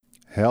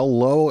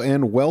Hello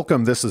and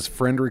welcome. This is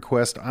Friend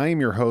Request. I am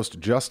your host,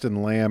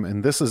 Justin Lamb,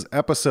 and this is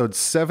episode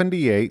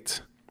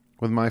 78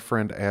 with my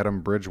friend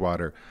Adam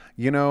Bridgewater.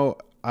 You know,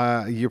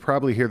 you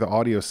probably hear the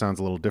audio sounds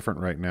a little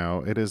different right now.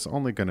 It is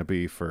only going to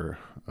be for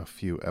a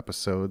few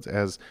episodes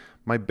as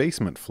my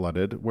basement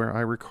flooded where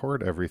I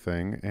record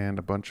everything and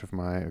a bunch of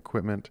my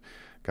equipment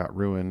got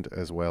ruined,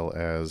 as well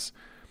as,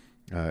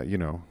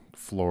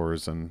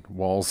 floors and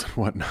walls and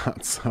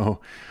whatnot.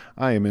 So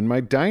I am in my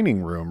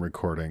dining room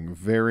recording.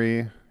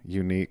 Very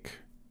unique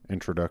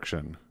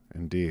introduction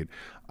indeed.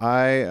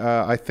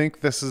 I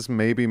think this is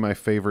maybe my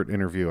favorite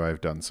interview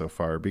I've done so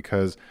far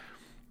because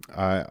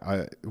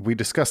we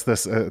discussed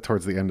this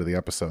towards the end of the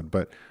episode,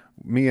 but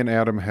me and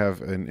Adam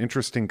have an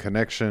interesting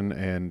connection,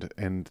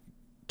 and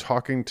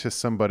talking to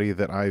somebody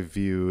that I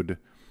viewed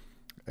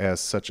as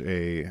such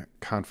a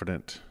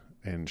confident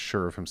and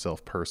sure of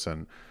himself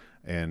person,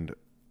 and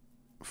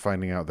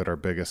finding out that our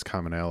biggest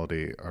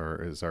commonality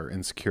is our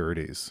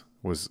insecurities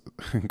was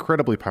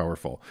incredibly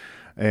powerful.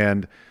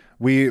 And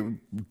we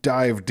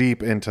dive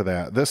deep into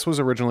that. This was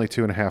originally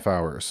 2.5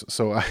 hours,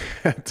 so I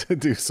had to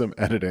do some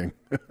editing.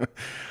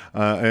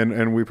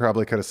 and we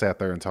probably could have sat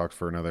there and talked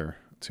for another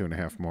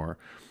 2.5 more.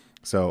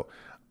 So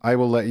I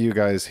will let you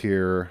guys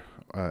hear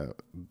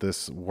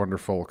this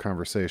wonderful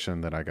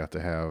conversation that I got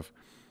to have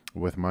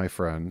with my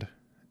friend,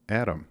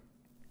 Adam.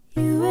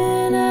 You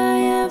and I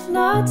have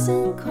lots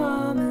in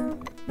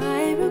common.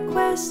 My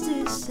request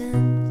is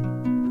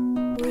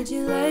sent. Would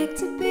you like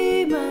to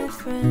be my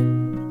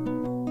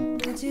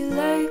friend? Would you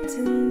like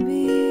to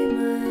be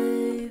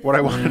my... What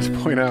I wanted to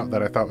point out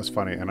that I thought was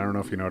funny, and I don't know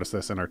if you noticed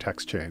this in our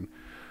text chain,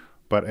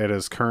 but it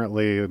is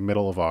currently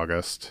middle of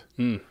August.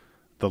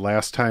 The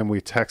last time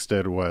we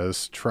texted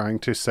was trying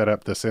to set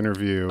up this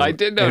interview. I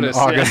did notice,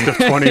 in August of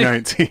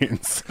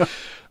 2019. So.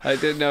 I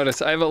did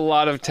notice. I have a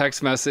lot of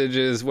text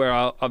messages where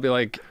I'll be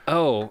like,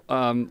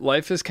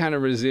 life is kind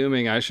of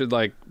resuming. I should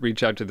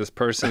reach out to this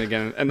person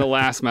again. And the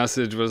last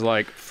message was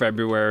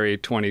February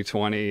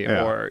 2020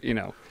 or.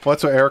 Well,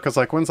 that's what Erica's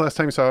like, when's the last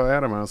time you saw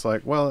Adam? I was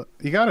like, well,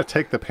 you got to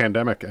take the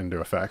pandemic into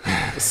effect.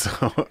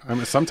 So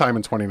sometime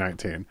in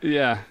 2019.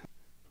 Yeah.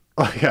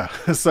 Oh, yeah.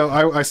 So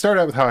I started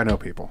out with how I know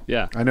people.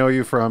 Yeah. I know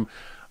you from,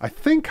 I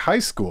think, high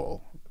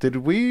school. Did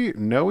we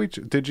know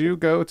did you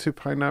go to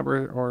Pine Knob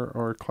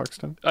or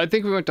Clarkston? I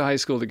think we went to high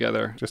school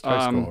together. Just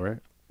high school, right?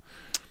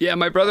 Yeah,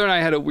 my brother and I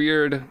had a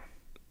weird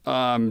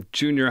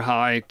junior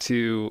high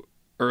to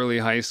early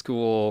high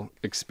school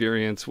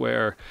experience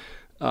where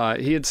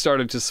he had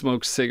started to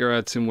smoke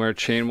cigarettes and wear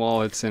chain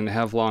wallets and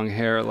have long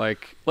hair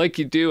like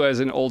you do as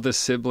an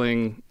oldest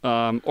sibling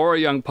or a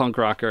young punk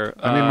rocker.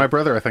 My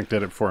brother, I think,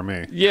 did it for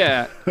me.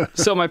 Yeah.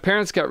 So my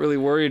parents got really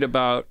worried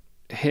about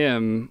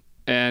him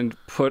and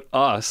put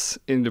us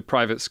into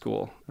private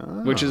school,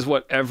 which is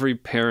what every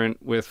parent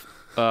with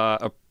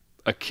a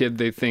kid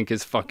they think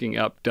is fucking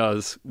up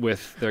does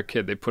with their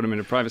kid. They put them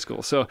into private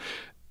school. So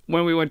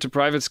when we went to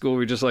private school,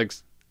 we just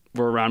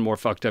were around more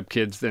fucked up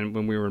kids than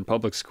when we were in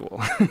public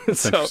school.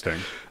 Interesting.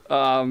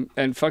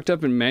 And fucked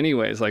up in many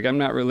ways. I'm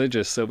not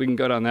religious, so we can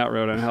go down that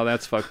road on how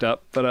that's fucked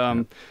up.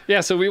 But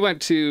so we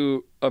went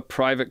to a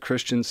private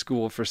Christian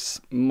school for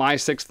my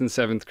 6th and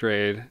 7th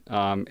grade,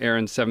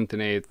 Aaron's 7th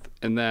and 8th,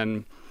 and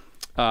then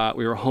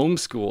we were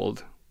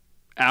homeschooled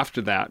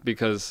after that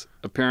because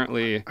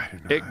apparently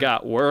it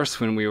got worse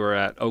when we were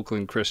at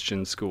Oakland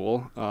Christian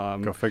School.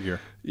 Go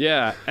figure.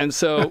 Yeah. And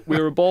so we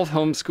were both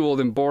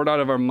homeschooled and bored out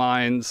of our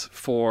minds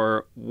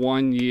for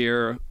 1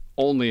 year,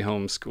 only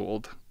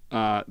homeschooled.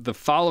 The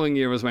following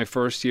year was my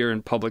first year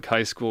in public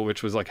high school,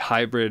 which was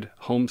hybrid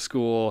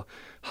homeschool,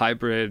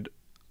 hybrid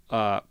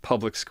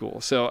public school.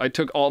 So I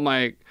took all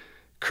my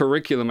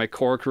curriculum, my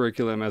core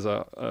curriculum as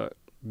a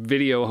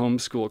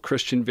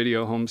Christian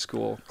video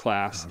homeschool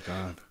class. Oh,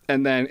 God.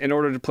 And then in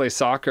order to play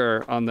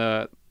soccer on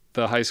the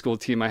high school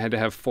team, I had to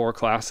have 4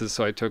 classes.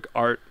 So I took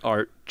art,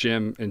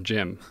 gym, and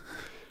gym.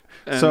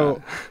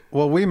 And,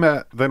 we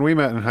met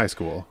in high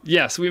school.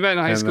 Yes, we met in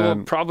high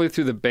school, probably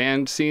through the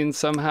band scene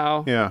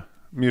somehow. Yeah,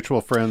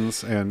 mutual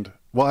friends. And,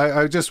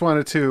 I just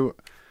wanted to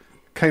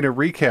kind of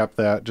recap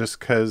that just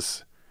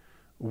because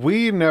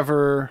we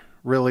never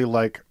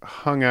really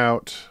hung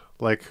out.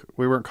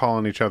 We weren't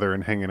calling each other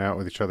and hanging out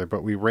with each other,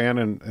 but we ran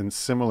in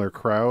similar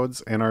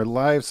crowds, and our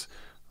lives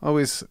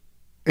always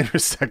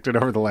intersected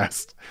over the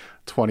last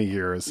 20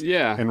 years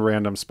in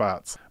random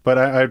spots. But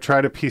I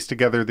try to piece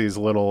together these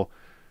little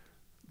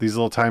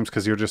times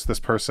because you're just this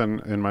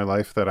person in my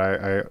life that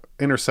I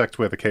intersect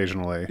with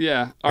occasionally.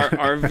 Yeah.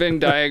 Our Venn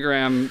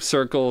diagram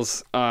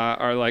circles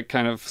are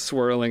kind of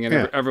swirling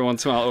and every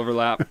once in a while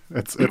overlap.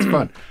 It's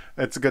fun.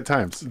 It's good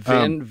times.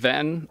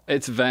 Venn?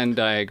 It's Venn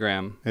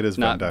diagram. It is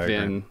not Venn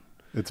diagram. Vin.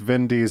 It's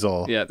Vin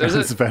Diesel. Yeah,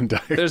 there's Venn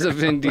diagram. There's a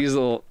Vin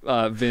Diesel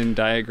Venn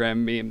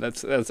diagram meme.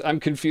 That's I'm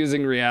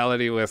confusing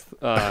reality with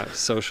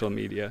social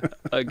media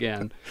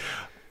again.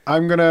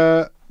 I'm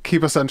gonna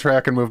keep us on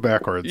track and move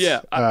backwards.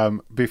 Yeah.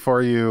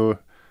 Before you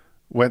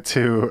went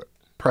to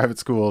private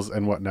schools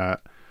and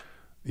whatnot,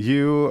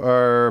 you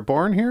are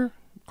born here,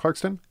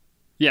 Clarkston?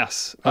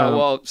 Yes.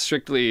 Well,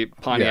 strictly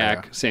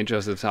Pontiac, yeah. St.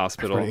 Joseph's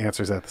Hospital. Everybody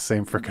answers that the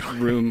same freaking way.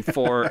 Room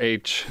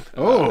 4H.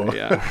 Oh.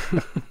 Yeah.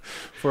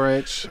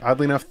 4H.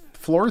 Oddly enough,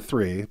 floor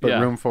 3, but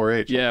Yeah. room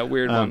 4H. Yeah,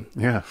 weird one.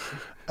 Yeah.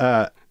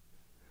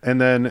 And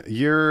then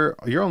you're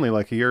only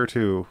like a year or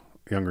two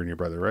younger than your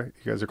brother, right?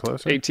 You guys are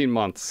closer? 18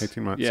 months.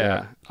 18 months, Yeah.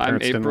 yeah. I'm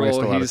Parents didn't waste a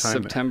April, lot of he's time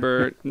there.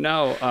 September.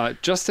 No,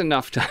 just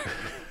enough time.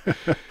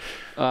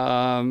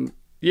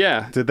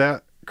 Yeah. Did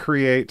that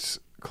create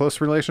close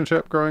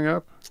relationship growing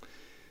up?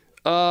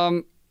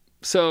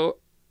 So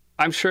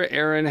I'm sure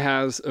Aaron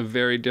has a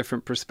very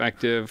different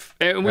perspective.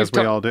 And As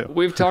we all do.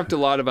 We've talked a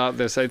lot about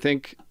this. I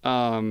think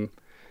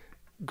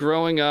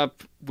growing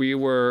up, we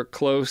were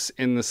close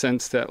in the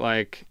sense that,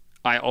 like,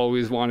 I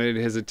always wanted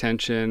his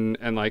attention,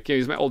 and, like,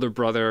 he's my older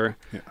brother,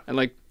 and,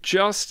 like,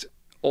 just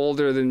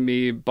older than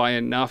me by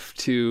enough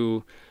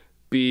to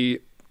be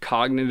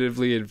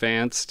cognitively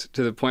advanced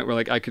to the point where,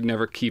 like, I could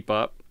never keep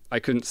up. I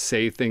couldn't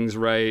say things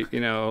right. You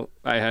know,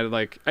 I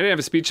didn't have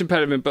a speech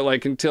impediment, but,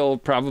 like, until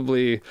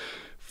probably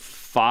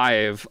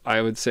 5,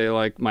 I would say,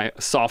 like, my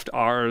soft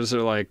R's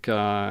are like,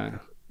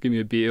 give me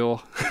a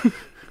Beal.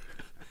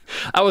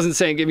 I wasn't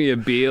saying give me a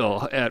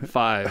Beal at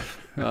 5.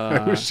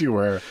 I wish you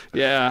were.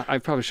 Yeah, I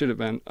probably should have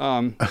been.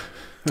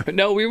 But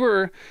no, we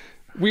were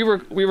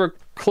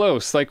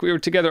close. Like, we were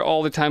together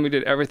all the time. We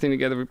did everything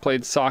together. We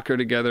played soccer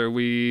together.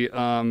 We,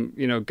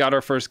 got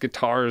our first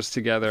guitars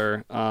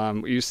together.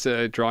 We used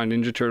to draw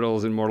Ninja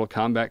Turtles and Mortal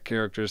Kombat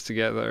characters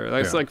together.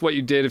 That's like what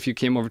you did if you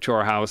came over to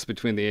our house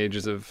between the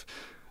ages of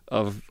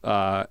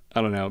I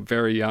don't know,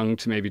 very young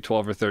to maybe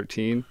 12 or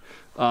 13.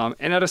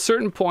 And at a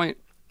certain point,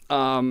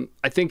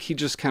 I think he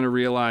just kind of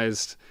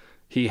realized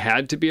he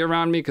had to be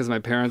around me because my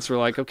parents were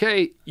like,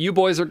 okay, you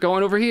boys are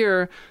going over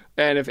here.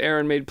 And if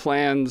Aaron made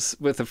plans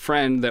with a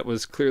friend that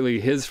was clearly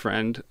his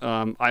friend,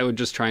 I would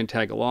just try and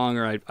tag along,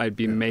 or I'd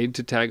be made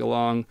to tag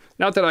along.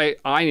 Not that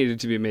I needed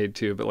to be made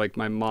to, but, like,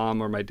 my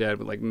mom or my dad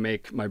would, like,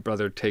 make my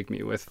brother take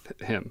me with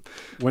him.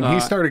 When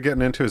he started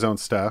getting into his own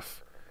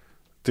stuff,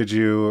 did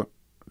you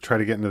try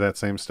to get into that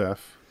same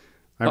stuff?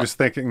 I'm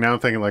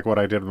thinking like what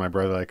I did with my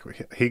brother.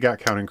 Like, he got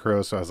Counting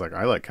Crows, so I was like,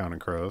 I like Counting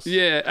Crows.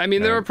 Yeah, I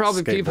mean, there are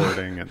probably people.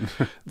 And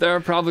There are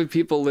probably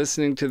people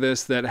listening to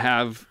this that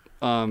have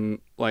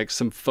like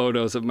some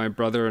photos of my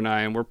brother and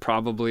I, and we're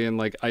probably in,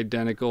 like,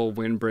 identical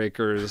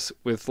windbreakers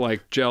with,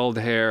 like, gelled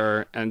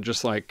hair and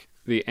just, like,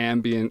 the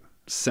ambient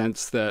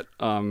sense that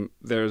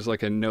there's,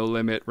 like, a No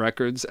Limit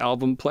Records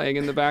album playing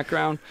in the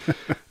background.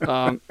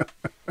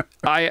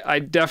 I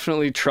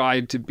definitely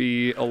tried to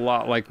be a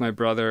lot like my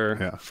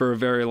brother for a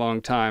very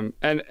long time,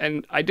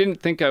 and I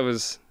didn't think I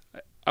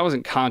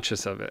wasn't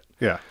conscious of it.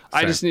 Yeah,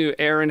 I just knew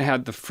Aaron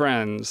had the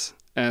friends,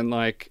 and,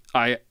 like,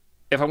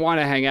 if I want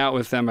to hang out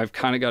with them, I've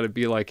kind of got to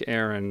be like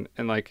Aaron.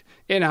 And, like,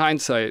 in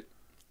hindsight,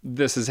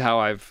 this is how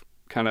I've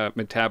kind of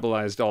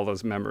metabolized all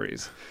those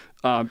memories.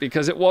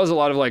 Because it was a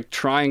lot of, like,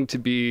 trying to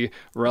be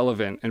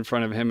relevant in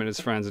front of him and his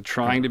friends, and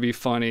trying to be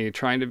funny,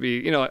 trying to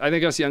be, I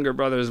think us younger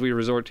brothers, we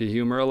resort to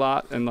humor a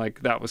lot. And,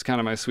 like, that was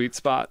kind of my sweet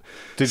spot.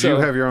 Did you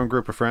have your own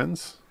group of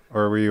friends,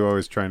 or were you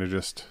always trying to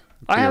just...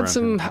 I had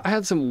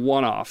some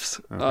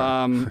one-offs.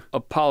 Okay.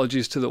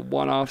 Apologies to the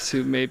one-offs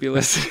who may be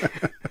listening.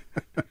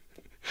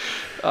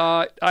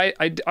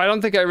 I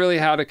don't think I really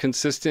had a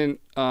consistent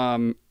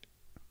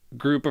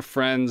group of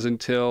friends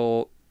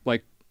until,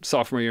 like,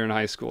 sophomore year in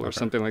high school or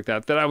something like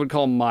that I would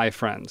call my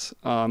friends.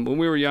 When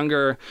we were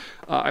younger,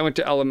 I went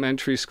to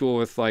elementary school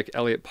with, like,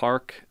 Elliot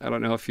Park. I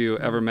don't know if you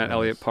ever met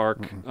Elliot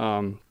Park.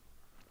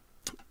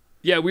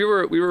 Yeah, we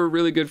were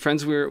really good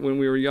friends. When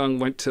we were young,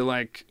 went to,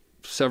 like,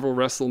 several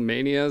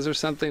WrestleManias or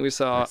something. We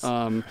saw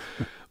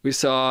we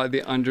saw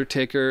The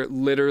Undertaker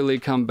literally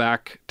come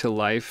back to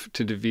life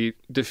to defeat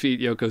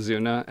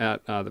Yokozuna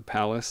at the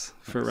Palace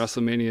for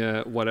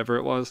WrestleMania, whatever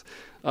it was.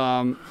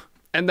 And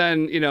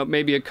then,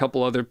 maybe a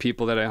couple other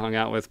people that I hung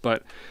out with.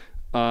 But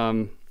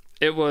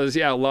it was,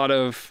 a lot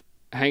of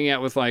hanging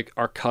out with, like,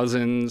 our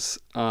cousins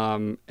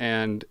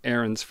and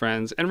Aaron's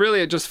friends. And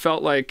really, it just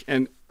felt like,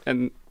 and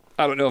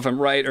I don't know if I'm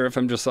right or if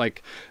I'm just,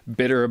 like,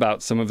 bitter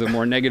about some of the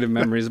more negative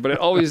memories, but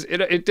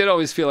it did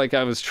always feel like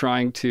I was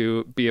trying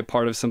to be a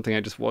part of something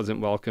I just wasn't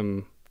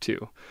welcome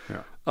to.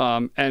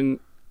 Yeah. And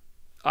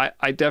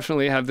I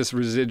definitely have this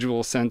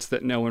residual sense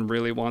that no one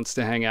really wants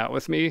to hang out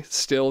with me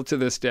still to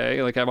this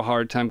day. Like, I have a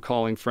hard time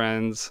calling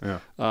friends. Yeah.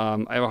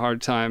 I have a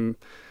hard time.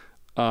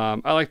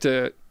 I like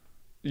to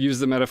use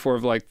the metaphor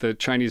of, like, the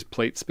Chinese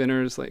plate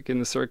spinners, like, in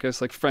the circus.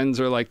 Like, friends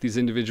are like these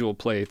individual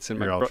plates, and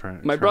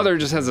my brother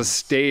just has a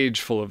stage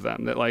full of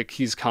them that, like,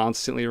 he's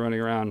constantly running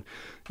around,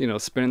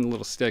 spinning the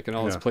little stick, and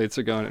all his plates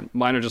are going, and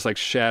mine are just, like,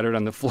 shattered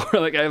on the floor.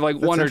 Like, I have, like,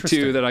 one or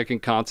two that I can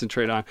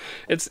concentrate on.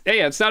 It's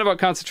not about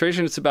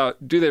concentration. It's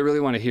about, do they really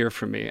want to hear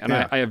from me? And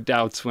I have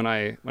doubts when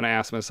I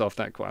ask myself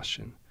that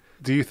question.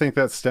 Do you think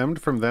that stemmed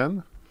from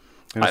then?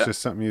 And it's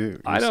just something you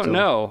I don't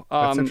know.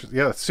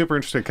 That's super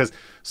interesting. Because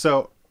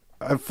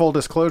full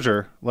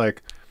disclosure,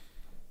 like,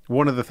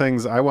 one of the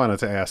things I wanted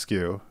to ask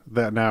you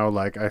that now,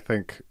 like, I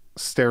think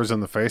stares in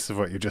the face of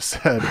what you just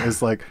said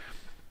is, like,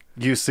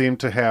 you seem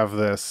to have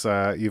this,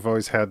 you've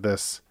always had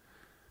this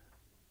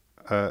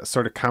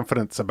sort of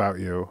confidence about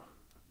you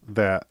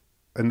that,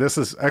 and this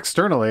is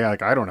externally,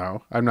 like, I don't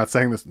know. I'm not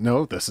saying this.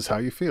 No, this is how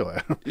you feel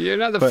it. You're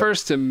not the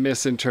first to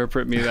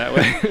misinterpret me that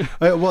way.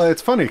 Well,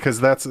 it's funny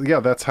because that's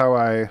how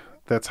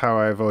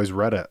I've always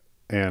read it.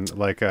 And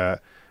like,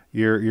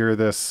 you're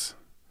this,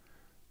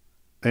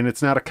 and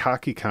it's not a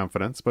cocky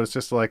confidence, but it's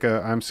just like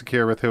I'm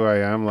secure with who I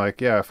am.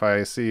 Like, yeah, if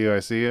I see you, I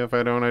see you. If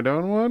I don't, I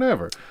don't.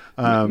 Whatever.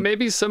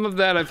 Maybe some of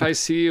that. If I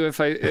see you, if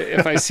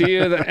I see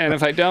you, and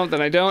if I don't,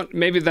 then I don't.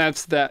 Maybe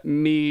that's that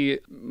me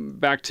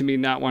back to me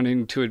not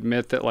wanting to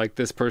admit that like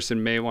this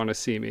person may want to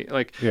see me.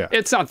 Like, Yeah.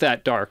 It's not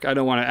that dark. I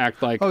don't want to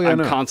act like Oh, yeah, I'm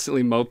no.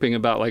 constantly moping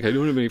about like I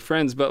don't have any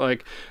friends. But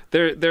like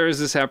there is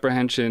this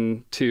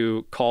apprehension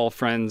to call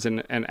friends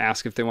and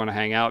ask if they want to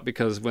hang out,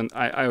 because when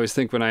I always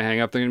think when I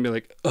hang up, they're gonna be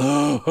like,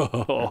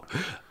 oh,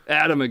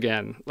 Adam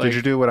again. Like, Did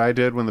you do what I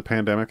did when the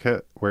pandemic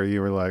hit, where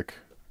you were like,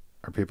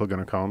 are people going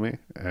to call me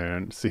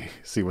and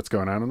see what's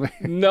going on with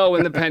me? No,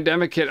 when the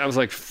pandemic hit, I was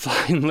like,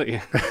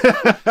 finally.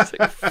 It's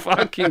like,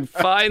 fucking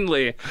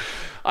finally.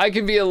 I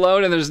can be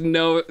alone and there's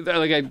no,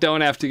 like, I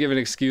don't have to give an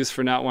excuse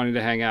for not wanting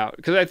to hang out.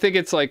 Because I think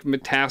it's like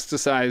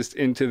metastasized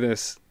into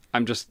this.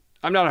 I'm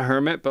not a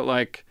hermit, but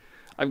like,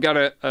 I've got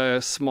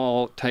a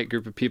small, tight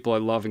group of people I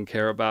love and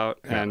care about.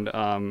 Yeah.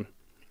 And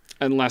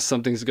unless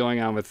something's going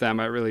on with them,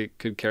 I really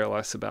could care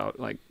less about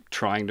like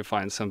trying to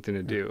find something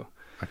to do.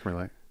 I can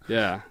relate.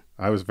 Yeah.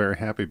 I was very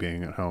happy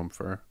being at home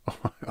for a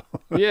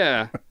while.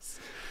 Yeah.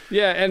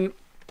 Yeah. And,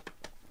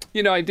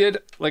 you know, I did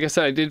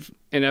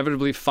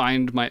inevitably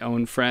find my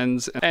own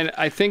friends. And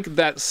I think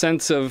that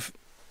sense of,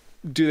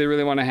 do they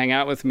really want to hang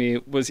out with me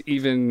was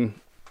even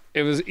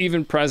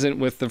present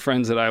with the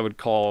friends that I would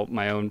call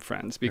my own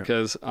friends,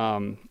 because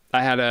I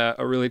had a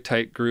really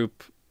tight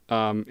group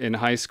in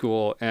high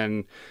school,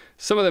 and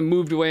some of them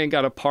moved away and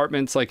got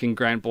apartments like in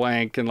Grand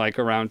Blanc and like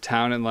around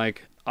town. And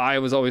like, I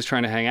was always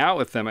trying to hang out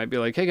with them. I'd be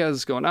like, hey guys,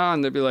 what's going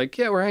on? They'd be like,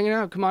 yeah, we're hanging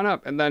out. Come on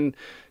up. And then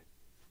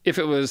if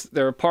it was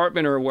their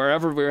apartment or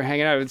wherever we were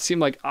hanging out, it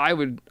seemed like I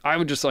would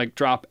just like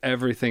drop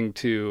everything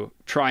to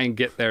try and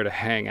get there to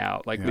hang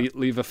out. Like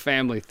leave a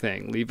family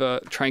thing,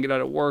 try and get out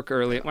of work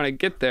early. When I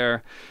get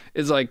there,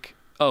 it's like,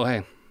 oh,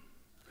 hey,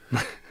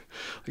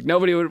 like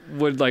nobody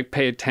would like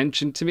pay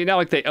attention to me. Not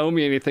like they owe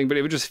me anything, but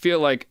it would just feel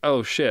like,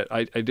 oh shit,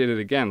 I did it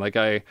again. Like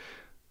I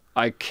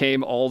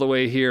came all the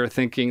way here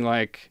thinking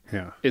like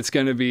it's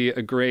going to be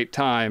a great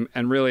time.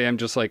 And really I'm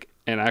just like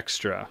an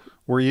extra.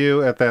 Were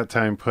you at that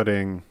time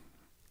putting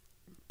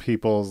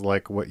people's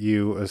like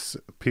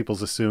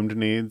people's assumed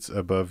needs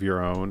above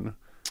your own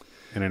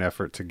in an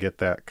effort to get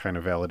that kind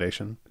of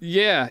validation?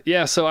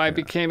 Yeah. So I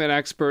became an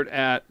expert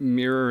at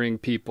mirroring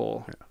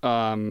people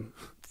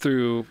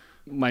through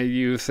my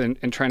youth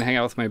and trying to hang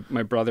out with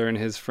my brother and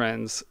his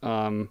friends.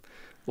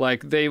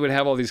 Like they would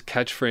have all these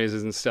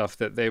catchphrases and stuff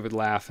that they would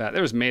laugh at.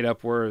 There was made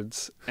up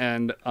words.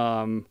 And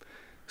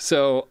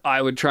so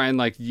I would try and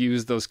like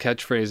use those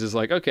catchphrases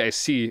like, okay, I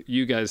see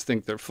you guys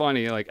think they're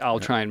funny. Like I'll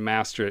try and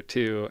master it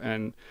too.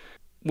 And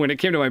when it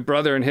came to my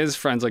brother and his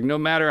friends, like no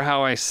matter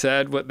how I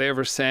said what they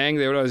were saying,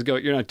 they would always go,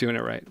 you're not doing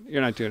it right.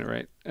 You're not doing it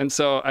right. And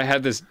so I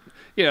had this,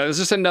 there's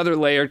just another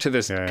layer to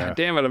this. God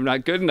damn it, I'm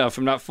not good enough.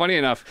 I'm not funny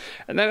enough.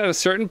 And then at a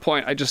certain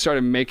point, I just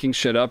started making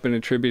shit up and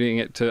attributing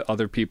it to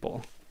other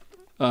people.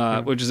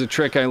 Which is a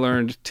trick I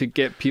learned to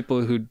get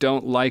people who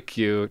don't like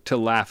you to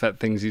laugh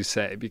at things you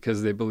say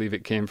because they believe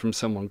it came from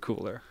someone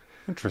cooler.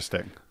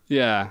 Interesting.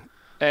 Yeah.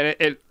 And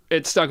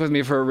it stuck with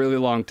me for a really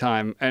long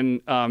time.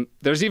 And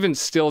there's even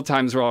still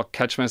times where I'll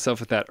catch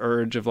myself with that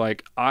urge of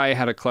like, I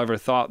had a clever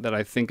thought that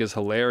I think is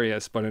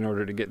hilarious, but in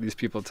order to get these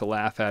people to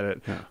laugh at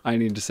it, I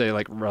need to say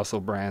like Russell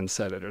Brand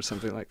said it or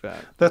something like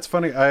that. That's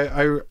funny.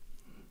 I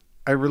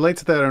relate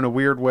to that in a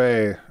weird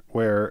way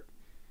where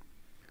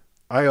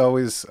I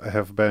always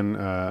have been.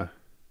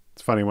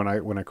 It's funny when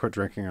I quit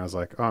drinking, I was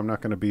like, oh, I'm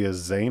not going to be as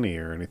zany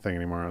or anything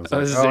anymore. I was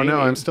like, oh no,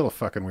 I'm still a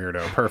fucking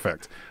weirdo.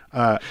 Perfect.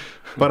 But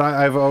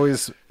I've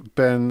always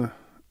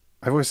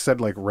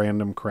said like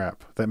random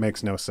crap that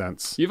makes no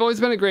sense. You've always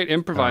been a great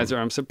improviser.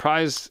 I'm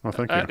surprised. Well,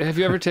 thank you. Have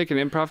you ever taken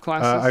improv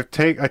classes?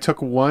 I took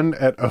one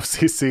at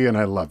OCC and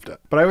I loved it.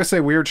 But I always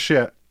say weird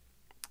shit,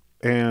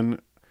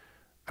 and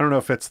I don't know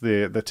if it's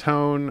the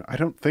tone. I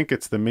don't think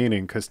it's the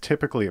meaning, because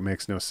typically it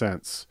makes no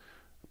sense.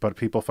 But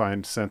people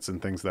find sense in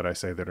things that I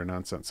say that are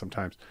nonsense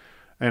sometimes.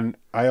 And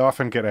I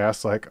often get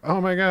asked like,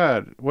 oh my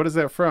God, what is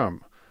that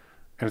from?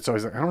 And it's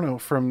always like, I don't know,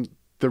 from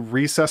the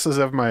recesses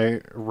of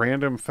my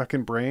random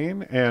fucking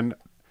brain. And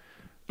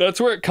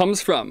that's where it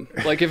comes from.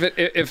 Like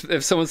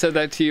if someone said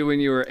that to you when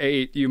you were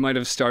 8, you might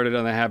have started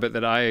on the habit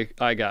that I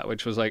got,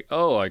 which was like,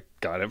 oh, I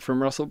got it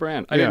from Russell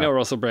Brand. I didn't know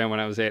Russell Brand when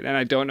I was 8. And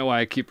I don't know why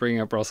I keep bringing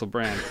up Russell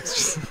Brand.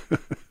 It's just,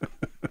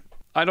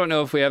 I don't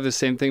know if we have the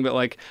same thing, but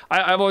like,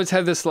 I've always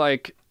had this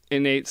like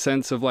innate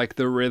sense of like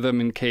the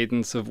rhythm and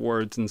cadence of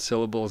words and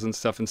syllables and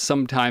stuff, and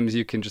sometimes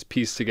you can just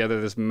piece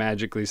together this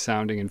magically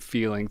sounding and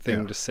feeling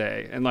thing to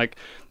say. And like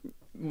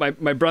my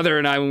brother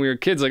and I, when we were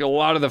kids, like a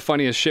lot of the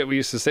funniest shit we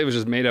used to say was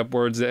just made up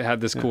words that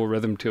had this cool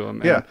rhythm to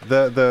them. And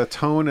the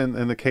tone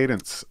and the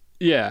cadence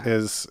Yeah.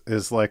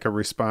 is like a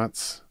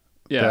response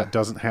Yeah. that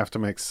doesn't have to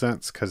make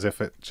sense, because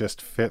if it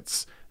just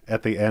fits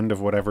at the end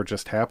of whatever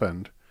just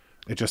happened,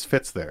 it just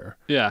fits there.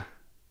 Yeah.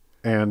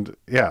 And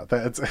yeah,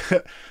 that's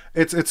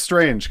it's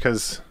strange,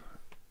 because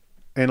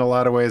in a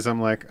lot of ways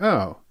I'm like,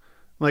 oh,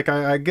 like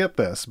I get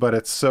this, but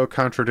it's so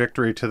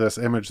contradictory to this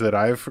image that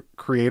I've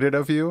created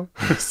of you.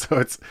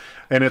 So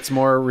it's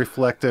more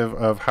reflective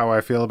of how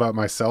I feel about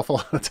myself a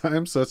lot of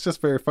times. So it's just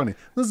very funny.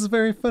 This is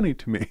very funny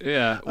to me.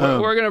 Yeah.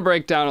 We're going to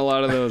break down a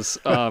lot of those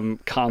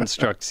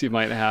constructs you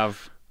might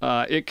have.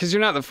 Because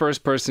you're not the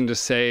first person to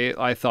say,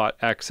 I thought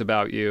X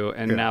about you,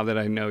 and now that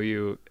I know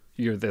you,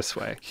 you're this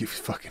way. You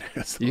fucking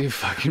asshole. You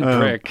fucking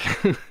prick.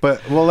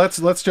 But well,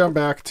 let's jump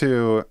back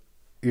to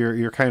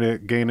you're kind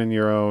of gaining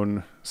your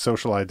own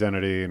social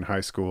identity in high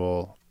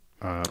school.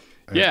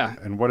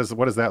 And what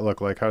does that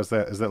look like? Is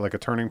that like a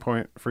turning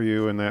point for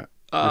you in that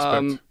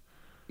respect?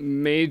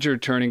 Major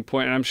turning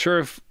point. And I'm sure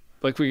if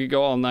we could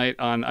go all night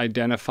on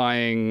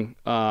identifying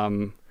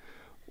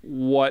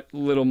what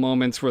little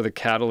moments were the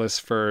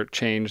catalyst for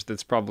change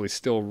that's probably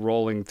still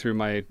rolling through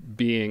my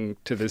being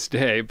to this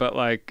day. But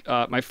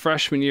my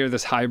freshman year,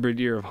 this hybrid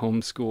year of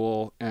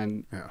homeschool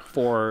and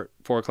four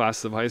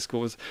classes of high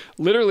school, was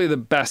literally the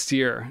best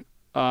year.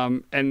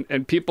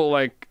 And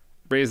people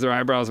raise their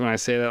eyebrows when I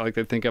say that, like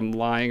they think I'm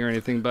lying or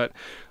anything. But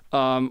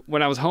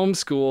when I was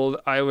homeschooled,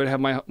 I would have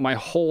my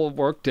whole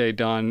workday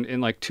done in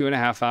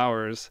 2.5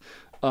 hours.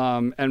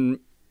 And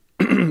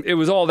it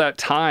was all that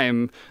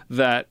time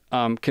that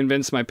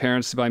convinced my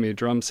parents to buy me a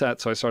drum set.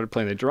 So I started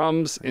playing the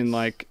drums in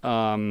I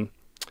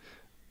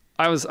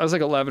was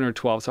 11 or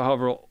 12, so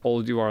however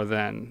old you are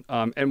then.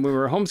 And when we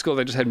were homeschooled,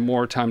 I just had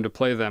more time to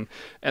play them.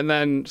 And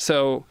then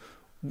so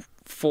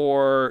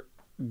for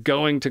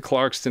going to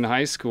Clarkston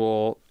High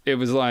School, it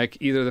was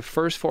either the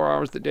first 4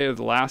 hours of the day or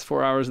the last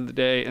 4 hours of the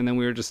day, and then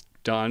we were just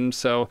done.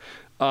 So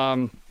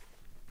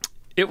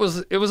it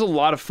was a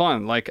lot of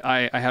fun.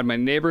 I had my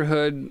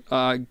neighborhood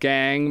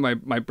gang,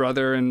 my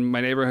brother and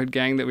my neighborhood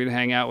gang that we'd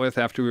hang out with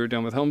after we were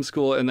done with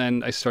homeschool, and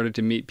then I started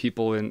to meet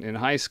people in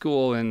high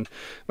school. And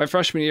my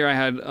freshman year, I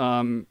had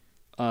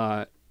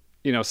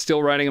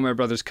still riding on my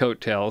brother's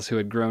coattails, who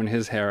had grown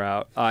his hair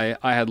out. I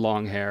had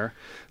long hair,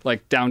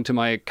 down to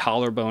my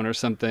collarbone or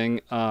something,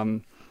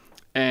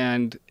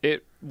 and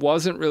it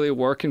wasn't really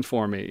working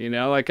for me.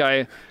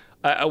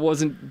 I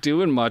wasn't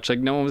doing much.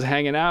 No one was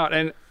hanging out,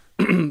 and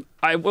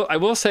I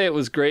will say it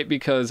was great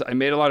because I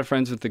made a lot of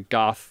friends with the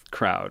goth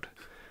crowd.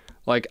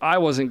 I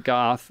wasn't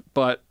goth,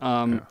 but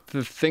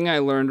the thing I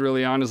learned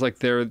early on is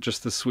they're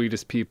just the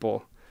sweetest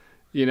people,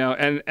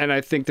 and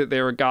I think that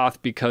they were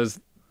goth because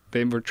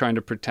they were trying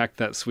to protect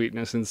that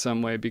sweetness in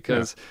some way,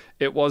 because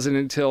it wasn't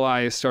until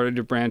I started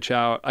to branch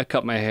out, I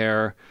cut my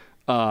hair,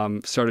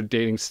 started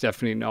dating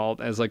Stephanie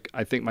Nault as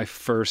I think my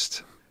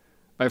first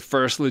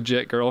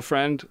legit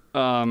girlfriend.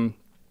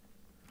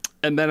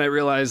 And then I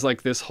realized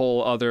this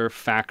whole other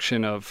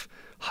faction of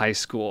high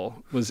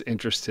school was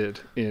interested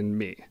in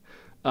me.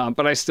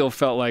 But I still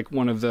felt like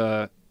one of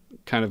the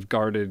kind of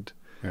guarded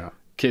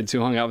kids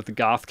who hung out with the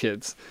goth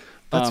kids.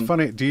 That's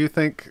funny. Do you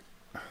think...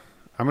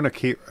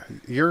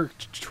 You're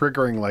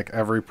triggering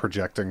every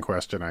projecting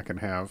question I can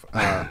have.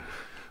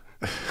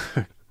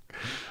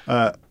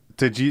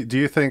 Do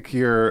you think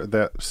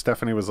that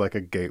Stephanie was a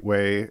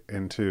gateway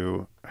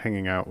into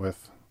hanging out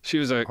with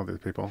all these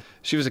people?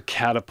 She was a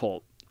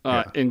catapult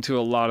into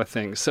a lot of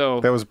things. So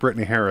that was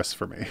Brittany Harris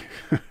for me.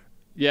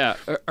 Yeah,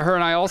 her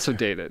and I also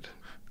dated.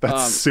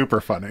 That's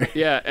super funny.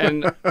 Yeah,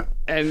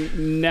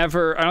 and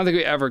never, I don't think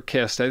we ever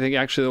kissed. I think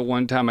actually the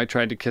one time I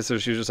tried to kiss her,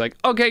 she was just like,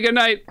 okay, good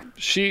night.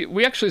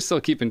 We actually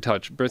still keep in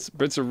touch.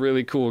 Britt's a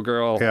really cool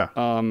girl.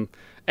 Yeah.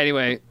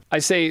 Anyway, I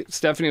say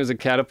Stephanie was a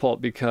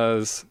catapult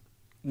because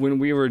when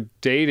we were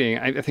dating,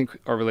 I think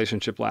our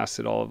relationship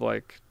lasted all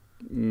of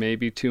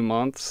maybe 2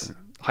 months.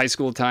 High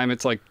school time,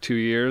 it's 2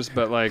 years,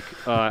 but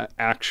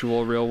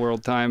actual real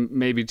world time,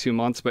 maybe 2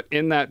 months. But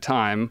in that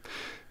time,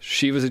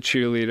 she was a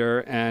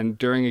cheerleader, and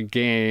during a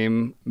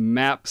game,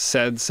 Mapp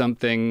said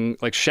something,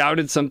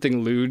 shouted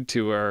something lewd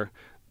to her.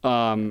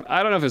 I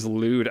don't know if it was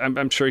lewd.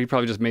 I'm sure he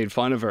probably just made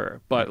fun of her.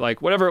 But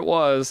whatever it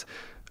was,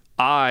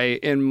 I,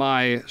 in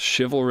my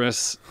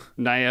chivalrous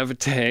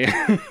naivete,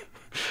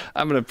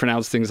 I'm going to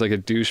pronounce things like a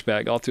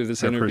douchebag all through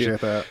this interview. I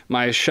appreciate that.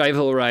 My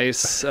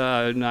chivalrous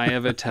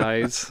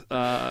naivetes.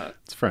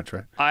 It's French,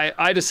 right?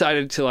 I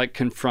decided to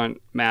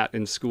confront Matt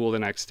in school the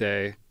next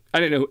day. I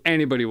didn't know who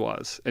anybody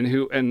was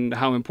and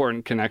how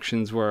important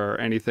connections were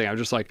or anything. I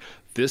was just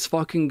this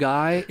fucking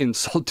guy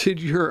insulted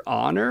your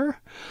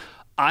honor.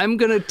 I'm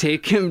going to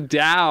take him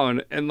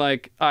down. And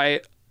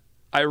I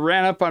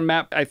ran up on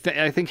Matt. I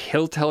think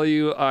he'll tell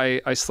you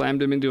I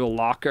slammed him into a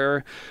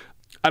locker.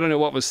 I don't know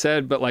what was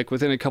said, but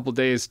within a couple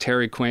days,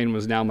 Terry Quain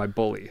was now my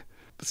bully.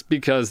 It's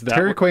because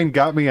Terry Quain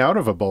got me out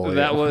of a bully.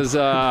 That was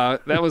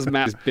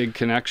Matt's big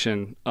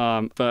connection.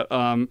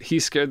 But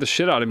he scared the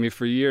shit out of me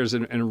for years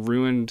and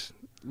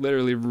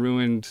literally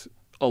ruined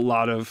a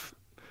lot of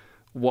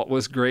what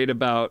was great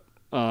about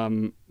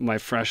my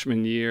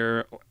freshman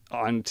year.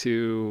 on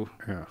to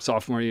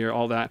sophomore year,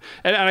 all that.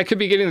 And I could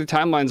be getting the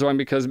timelines wrong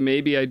because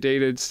maybe I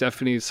dated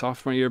Stephanie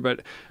sophomore year,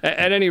 but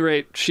at any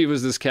rate, she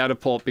was this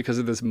catapult because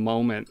of this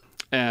moment.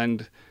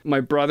 And my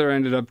brother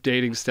ended up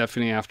dating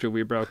Stephanie after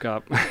we broke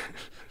up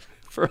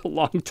for a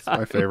long time.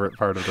 My favorite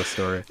part of the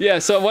story. Yeah,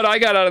 so what I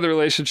got out of the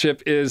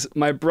relationship is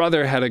my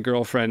brother had a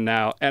girlfriend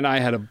now, and I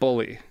had a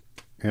bully.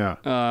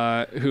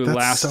 Yeah. Who That's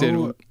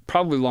lasted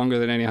probably longer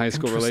than any high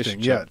school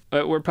relationship.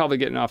 Yeah. We're probably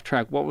getting off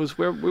track. What was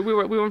where we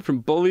went from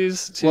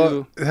bullies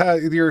to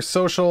your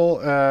social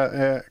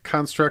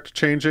construct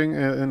changing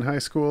in high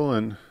school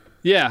and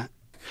yeah.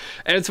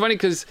 And it's funny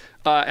because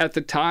at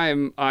the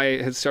time I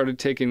had started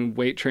taking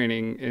weight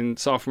training in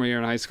sophomore year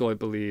in high school, I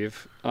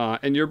believe.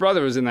 And your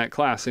brother was in that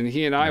class, and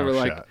he and I were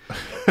like,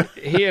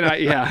 he and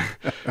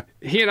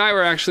I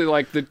were actually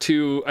like the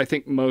two, I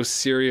think, most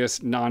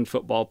serious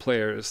non-football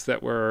players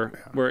that were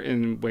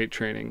in weight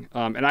training.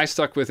 And I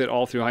stuck with it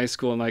all through high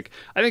school. And like,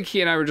 I think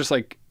he and I were just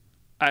like,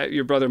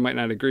 your brother might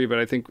not agree, but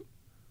I think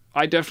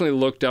I definitely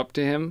looked up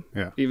to him,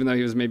 even though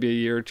he was maybe a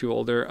year or two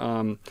older.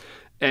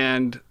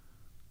 And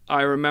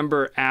I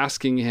remember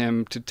asking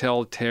him to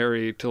tell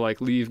Terry to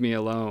like leave me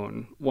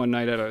alone one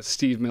night at a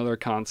Steve Miller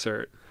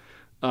concert.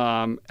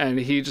 And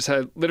he just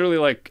had literally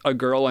like a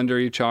girl under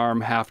each arm,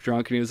 half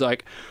drunk. And he was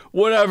like,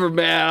 whatever,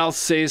 man, I'll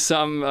say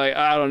something. Like,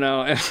 I don't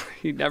know. And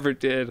he never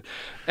did.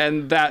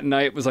 And that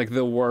night was like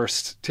the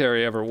worst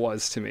Terry ever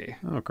was to me.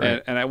 Oh,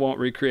 great. And I won't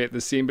recreate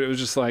the scene, but it was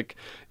just like,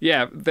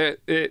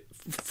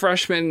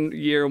 freshman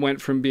year went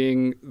from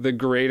being the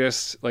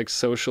greatest like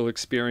social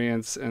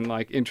experience and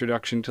like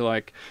introduction to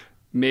like,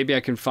 maybe I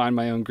can find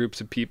my own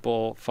groups of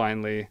people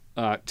finally,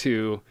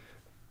 to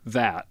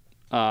that,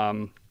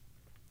 out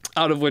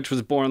of which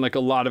was born like a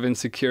lot of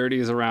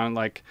insecurities around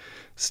like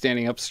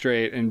standing up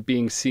straight and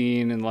being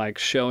seen and like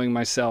showing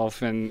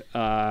myself and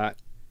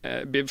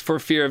for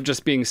fear of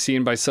just being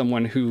seen by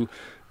someone who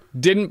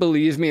didn't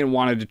believe me and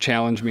wanted to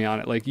challenge me on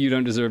it. Like, you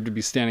don't deserve to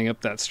be standing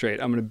up that straight.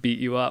 I'm going to beat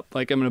you up.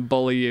 Like, I'm going to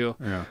bully you.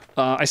 Yeah.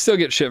 I still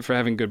get shit for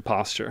having good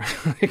posture.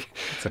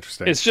 That's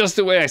interesting. It's just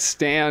the way I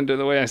stand or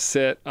the way I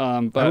sit.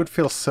 But I would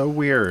feel so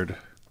weird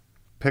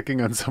picking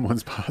on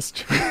someone's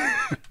posture.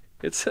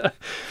 it's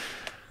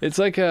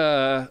like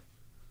I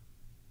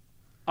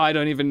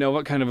don't even know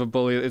what kind of a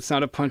bully. It's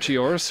not a punchy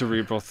or a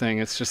cerebral thing.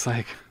 It's just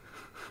like,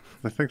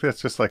 I think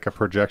that's just like a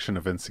projection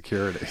of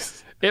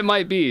insecurities. It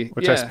might be.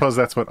 Which I suppose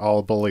that's what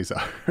all bullies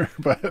are.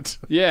 But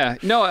yeah.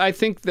 No, I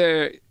think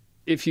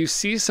if you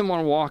see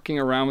someone walking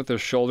around with their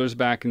shoulders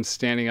back and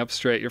standing up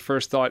straight, your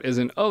first thought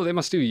isn't, oh, they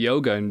must do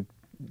yoga and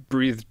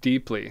breathe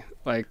deeply.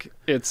 Like,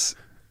 it's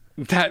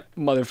that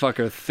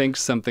motherfucker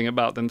thinks something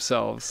about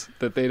themselves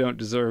that they don't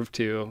deserve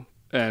to,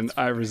 and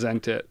I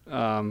resent it.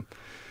 I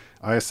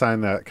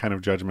assign that kind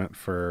of judgment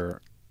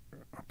for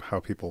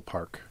how people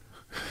park.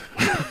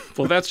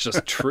 Well, that's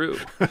just true.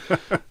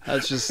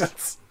 That's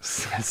just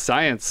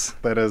science.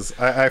 That is,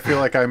 I feel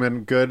like I'm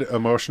in good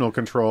emotional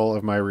control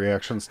of my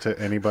reactions to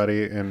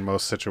anybody in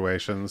most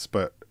situations,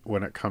 but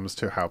when it comes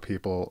to how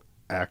people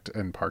act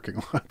in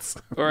parking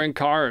lots or in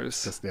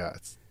cars, it's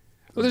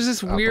well, there's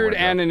this weird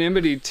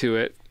anonymity to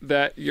it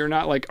that you're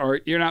not like,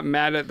 you're not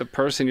mad at the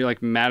person, you're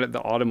like mad at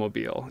the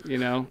automobile, you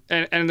know.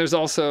 And there's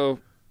also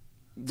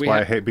that's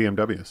why I hate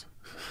BMWs.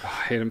 I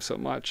hate them so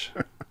much.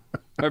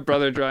 My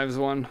brother drives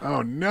one.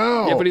 Oh,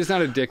 no. Yeah, but he's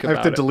not a dick about it.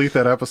 I have to delete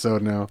that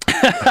episode now.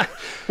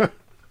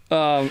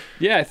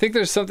 Yeah, I think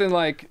there's something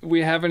like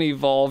we haven't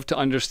evolved to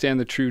understand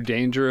the true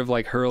danger of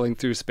like hurling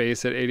through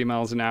space at 80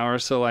 miles an hour.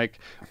 So like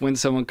when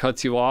someone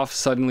cuts you off,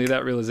 suddenly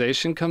that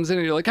realization comes in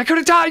and you're like, I could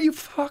have died, you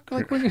fuck.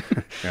 Like, when you...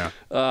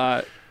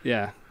 Yeah.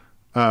 Yeah.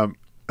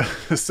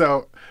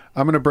 So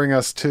I'm going to bring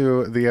us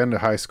to the end of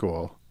high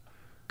school.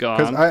 Go on.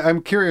 Because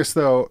I'm curious,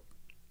 though.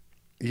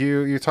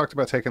 You talked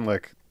about taking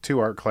like 2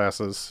 art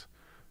classes.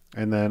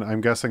 And then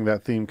I'm guessing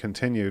that theme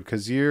continued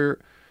because you've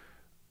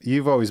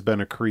always been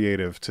a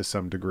creative to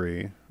some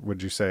degree,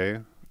 would you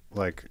say?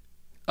 Like,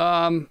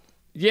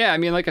 yeah, I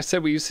mean, like I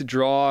said, we used to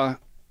draw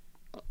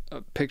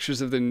pictures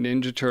of the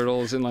Ninja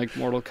Turtles in like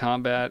Mortal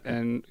Kombat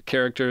and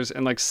characters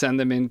and like send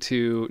them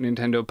into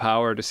Nintendo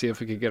Power to see if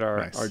we could get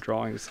our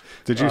drawings.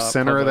 Did you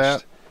center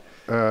published.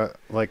 that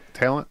like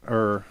talent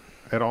or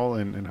at all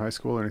in high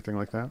school or anything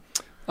like that?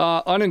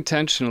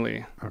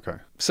 Unintentionally. Okay.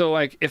 So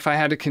like if I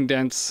had to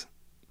condense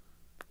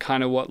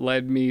kind of what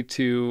led me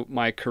to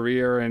my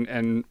career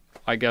and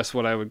I guess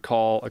what I would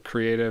call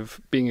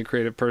being a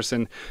creative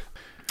person.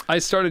 I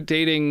started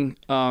dating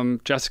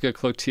Jessica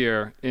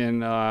Cloutier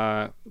in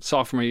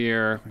sophomore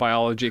year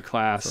biology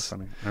class. So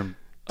funny. I'm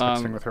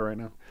texting with her right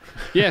now.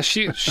 Yeah,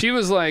 she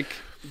was like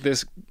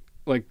this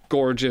like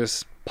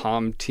gorgeous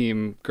pom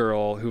team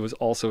girl who was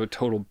also a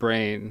total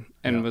brain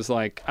and was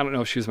like, I don't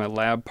know if she was my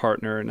lab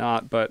partner or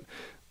not, but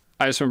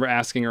I just remember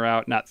asking her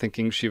out, not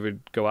thinking she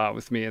would go out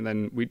with me, and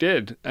then we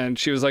did. And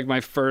she was like my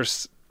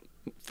first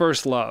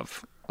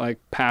love, like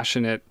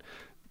passionate,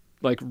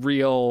 like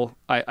real,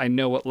 I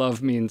know what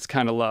love means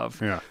kind of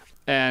love. Yeah.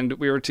 And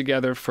we were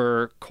together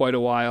for quite a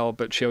while,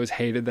 but she always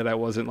hated that I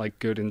wasn't like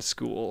good in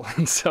school.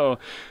 And so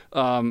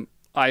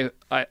I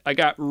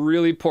got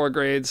really poor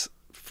grades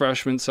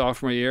freshman,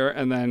 sophomore year,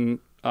 and then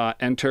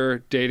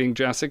enter dating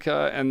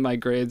Jessica, and my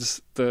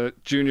grades the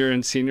junior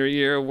and senior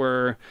year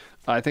were,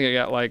 I think I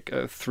got like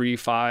a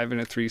 3.5 and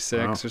a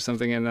 3.6 or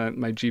something, and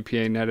my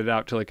GPA netted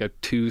out to like a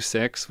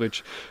 2.6,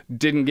 which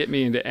didn't get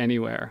me into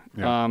anywhere.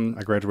 Yeah.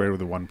 I graduated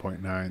with a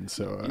 1.9,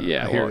 so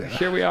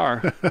here we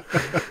are.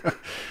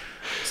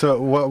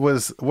 So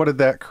what did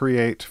that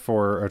create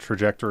for a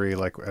trajectory,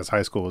 like as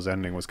high school was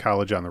ending? Was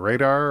college on the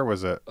radar, or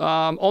was it?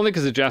 Only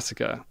because of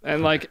Jessica,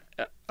 and like.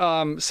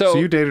 So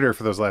you dated her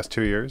for those last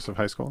 2 years of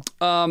high school?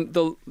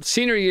 The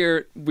senior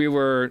year we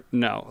were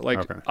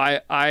okay.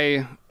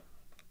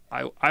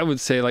 I would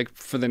say like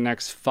for the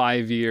next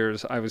 5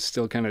 years I was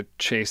still kind of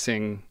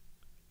chasing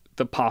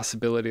the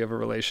possibility of a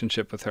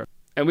relationship with her.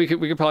 And we could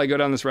probably go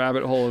down this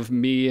rabbit hole of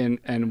me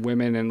and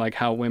women, and like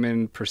how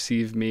women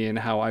perceive me and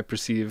how I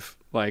perceive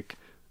like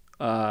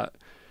how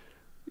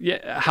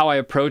I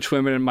approach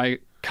women and my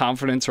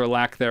confidence or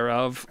lack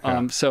thereof.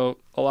 So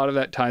a lot of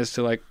that ties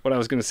to like what I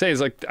was going to say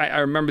is like I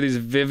remember these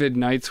vivid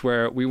nights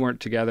where we weren't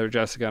together,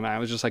 Jessica and I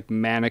was just like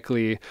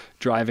manically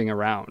driving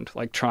around,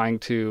 like trying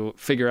to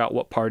figure out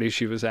what party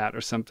she was at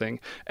or something.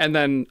 And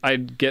then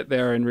I'd get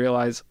there and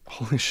realize,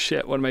 holy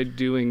shit, what am I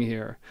doing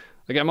here?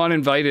 Like I'm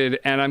uninvited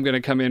and I'm going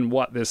to come in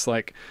this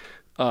like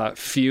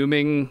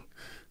fuming,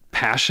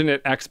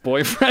 passionate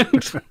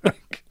ex-boyfriend.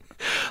 Like,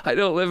 I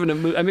don't live in a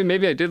movie. I mean,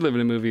 maybe I did live in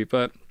a movie,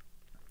 but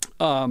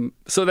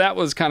so that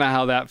was kind of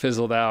how that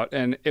fizzled out,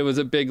 and it was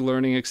a big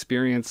learning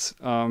experience.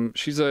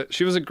 She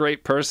was a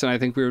great person. I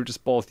think we were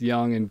just both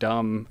young and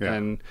dumb,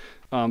 and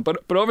but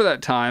over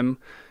that time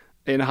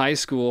in high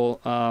school,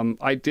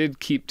 I did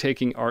keep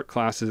taking art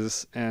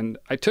classes, and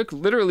I took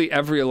literally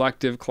every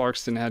elective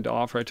Clarkston had to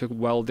offer. I took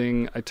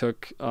welding, I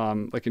took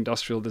like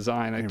industrial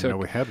design. I didn't even know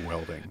we had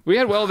welding. We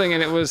had welding,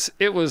 and it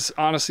was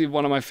honestly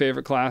one of my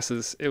favorite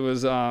classes. It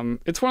was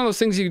it's one of those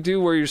things you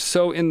do where you're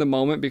so in the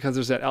moment because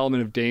there's that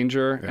element of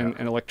danger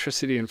and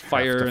electricity and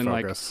fire and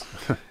focus.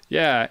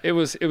 Like it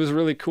was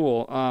really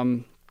cool.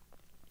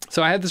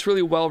 So I had this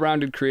really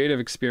well-rounded creative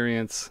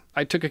experience.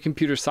 I took a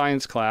computer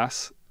science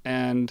class,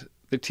 and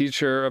the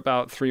teacher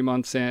about 3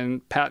 months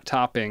in, Pat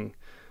Topping,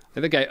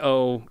 I think I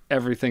owe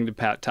everything to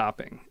Pat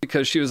Topping,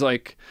 because she was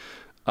like,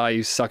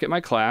 you suck at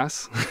my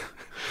class,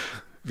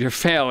 you're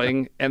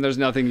failing, and there's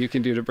nothing you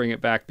can do to bring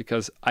it back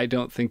because I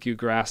don't think you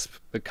grasp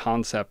the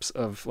concepts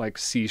of like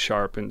C#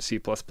 and C++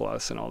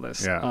 and all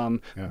this.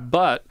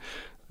 But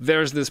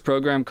there's this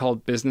program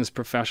called Business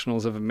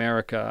Professionals of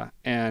America,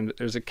 and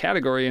there's a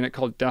category in it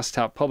called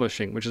desktop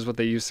publishing, which is what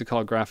they used to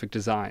call graphic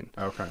design.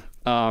 Okay.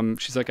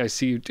 She's like, I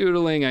see you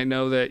doodling. I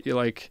know that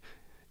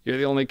you're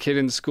the only kid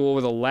in school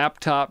with a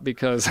laptop,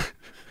 because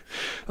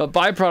a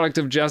byproduct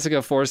of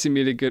Jessica forcing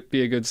me to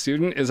be a good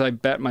student is I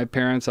bet my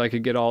parents I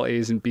could get all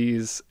A's and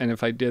B's, and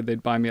if I did,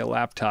 they'd buy me a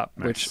laptop,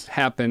 which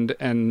happened.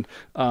 And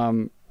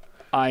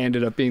I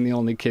ended up being the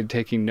only kid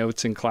taking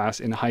notes in class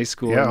in high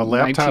school. Yeah, a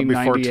laptop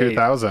before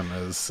 2000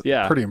 is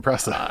pretty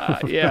impressive.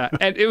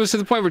 And it was to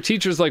the point where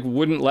teachers like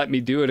wouldn't let me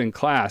do it in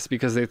class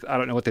because I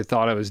don't know what they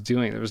thought I was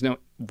doing. There was no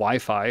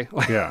Wi-Fi.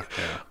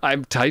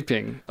 I'm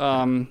typing.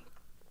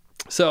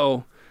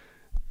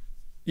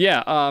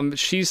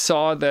 She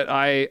saw that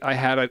I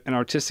had an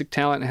artistic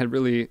talent and had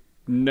really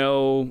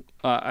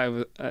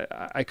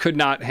I could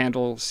not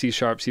handle C#,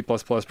 C++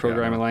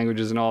 programming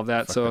languages and all of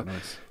that. So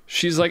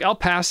she's like, I'll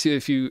pass you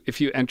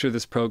if you enter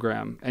this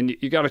program, and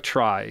you got to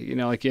try,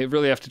 like you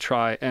really have to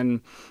try.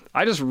 And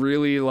I just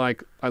really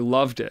I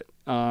loved it.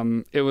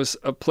 It was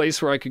a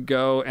place where I could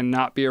go and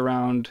not be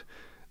around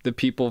the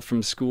people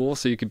from school,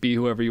 so you could be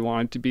whoever you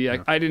wanted to be.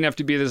 I didn't have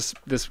to be this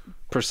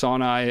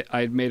persona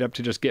I'd made up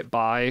to just get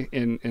by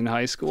in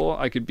high school.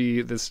 I could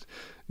be this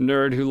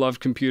nerd who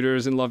loved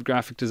computers and loved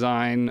graphic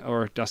design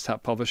or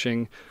desktop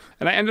publishing.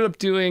 And I ended up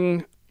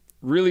doing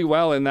really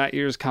well in that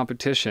year's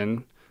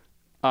competition.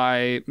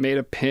 I made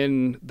a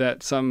pin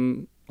that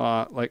some,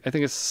 I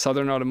think it's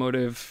Southern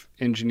Automotive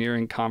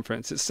Engineering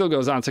Conference. It still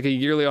goes on. It's like a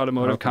yearly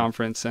automotive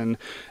conference. And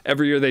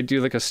every year they do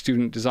like a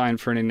student design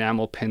for an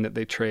enamel pin that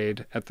they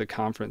trade at the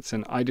conference.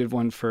 And I did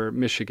one for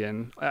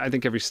Michigan. I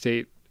think every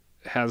state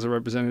has a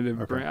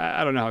representative.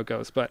 I don't know how it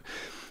goes, but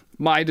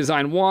my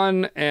design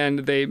won, and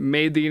they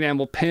made the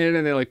enamel pin,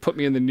 and they put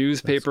me in the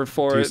newspaper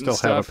for it. Do you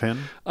still have a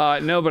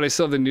pin? No, but I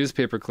still have the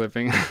newspaper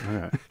clipping.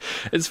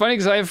 It's funny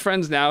because I have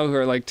friends now who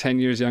are 10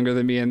 years younger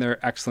than me, and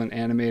they're excellent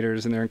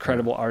animators and they're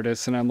incredible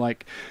artists, and I'm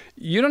like,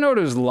 you don't know what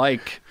it was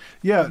like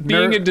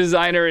being a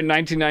designer in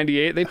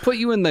 1998. They put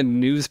you in the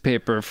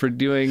newspaper for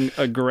doing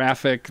a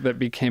graphic that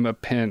became a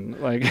pin.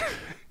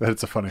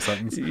 That's a funny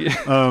sentence.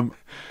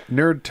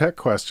 Nerd tech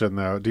question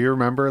though. Do you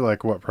remember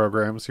what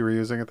programs you were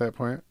using at that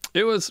point?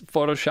 It was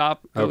Photoshop,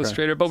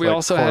 Illustrator, but we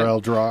also Corel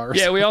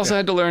Draw. We also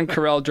had to learn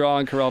Corel Draw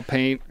and Corel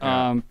Paint.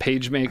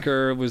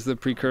 PageMaker was the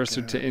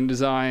precursor to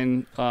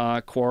InDesign,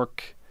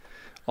 Quark,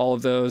 all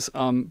of those.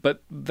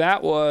 But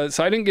that was,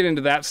 so I didn't get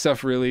into that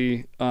stuff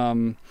really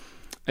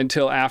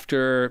until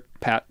after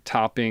Pat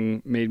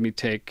Topping made me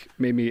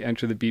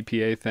enter the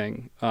BPA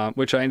thing,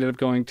 which I ended up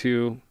going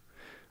to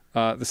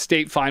the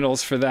state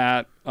finals for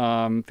that.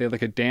 They had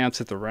like a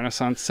dance at the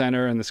Renaissance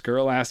Center, and this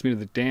girl asked me to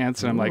the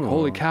dance, and I'm like,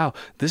 holy cow,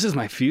 this is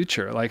my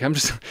future. Like I'm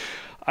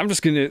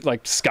just gonna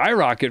like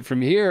skyrocket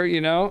from here,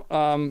 you know.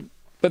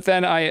 But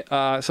then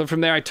so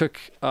from there I took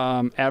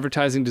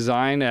advertising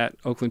design at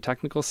Oakland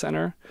Technical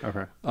Center.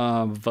 Okay.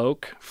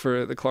 VOC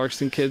for the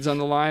Clarkston kids on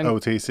the line.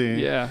 OTC.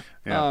 Yeah.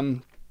 Yeah.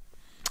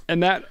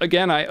 And that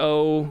again, I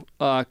owe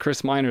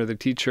Chris Miner, the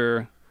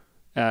teacher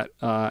at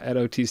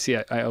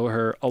OTC. I owe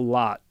her a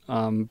lot.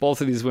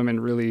 Both of these women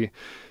really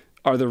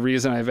are the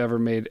reason I've ever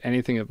made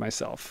anything of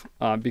myself.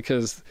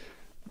 Because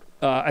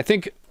I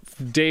think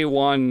day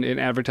one in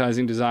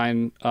advertising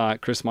design,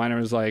 Chris Miner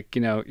was like,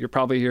 you know, you're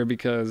probably here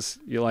because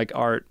you like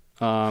art,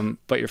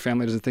 but your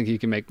family doesn't think you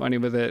can make money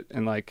with it.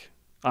 And like,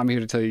 I'm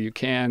here to tell you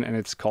can, and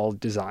it's called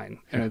design.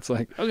 And it's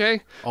like,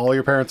 okay. All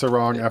your parents are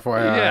wrong,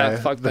 FYI. Yeah,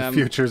 fuck them. The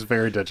future's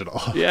very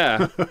digital.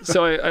 Yeah.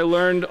 So I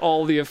learned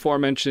all the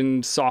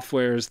aforementioned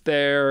softwares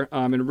there,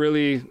 and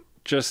really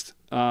just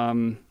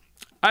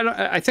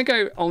I think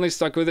I only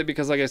stuck with it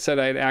because, like I said,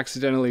 I had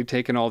accidentally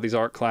taken all these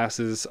art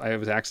classes. I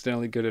was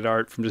accidentally good at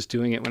art from just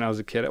doing it when I was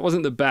a kid. It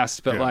wasn't the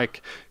best, but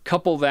like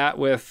couple that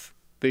with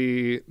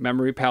the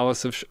memory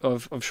palace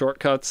of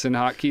shortcuts and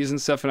hotkeys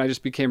and stuff, and I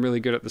just became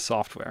really good at the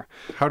software.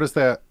 How does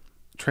that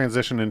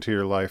transition into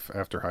your life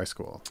after high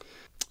school?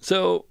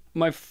 So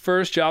my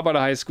first job out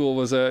of high school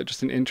was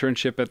just an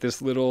internship at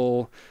this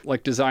little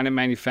like design and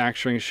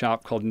manufacturing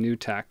shop called New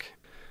Tech.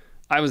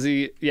 I was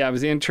the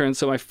intern.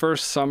 So my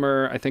first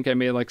summer, I think I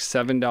made like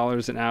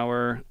 $7 an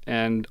hour,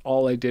 and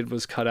all I did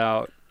was cut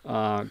out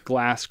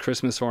glass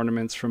Christmas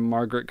ornaments from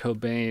Margaret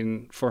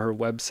Cobain for her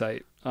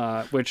website,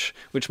 which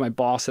my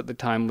boss at the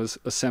time was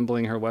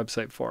assembling her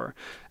website for.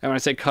 And when I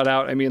say cut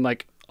out, I mean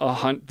like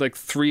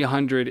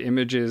 300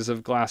 images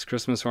of glass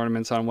Christmas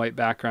ornaments on white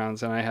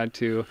backgrounds, and I had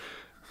to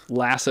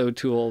lasso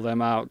tool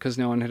them out because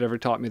no one had ever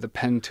taught me the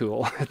pen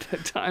tool at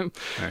that time.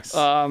 Nice.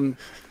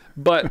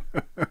 But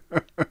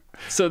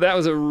so that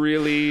was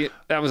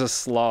a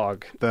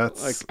slog.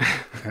 That's like,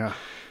 yeah.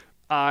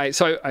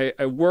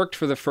 I worked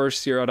for the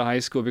first year out of high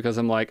school because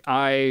I'm like,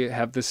 I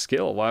have this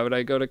skill. Why would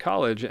I go to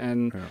college?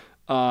 And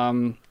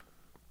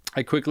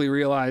I quickly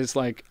realized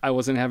like I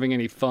wasn't having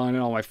any fun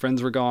and all my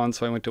friends were gone.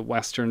 So I went to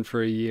Western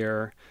for a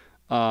year.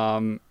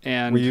 And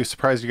were you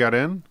surprised you got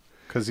in?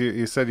 Because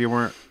you said you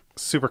weren't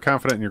super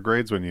confident in your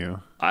grades when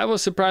you... I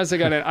was surprised I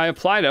got in. I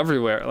applied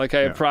everywhere. Like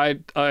I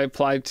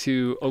applied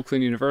to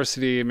Oakland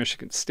University,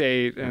 Michigan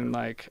State, and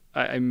like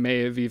I may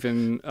have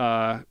even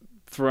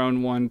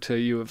thrown one to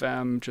U of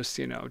M just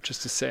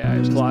to say I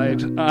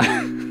applied.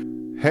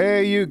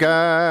 Hey, you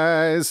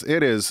guys!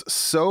 It is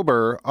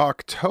Sober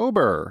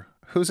October.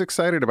 Who's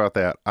excited about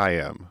that? I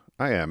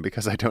am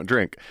because I don't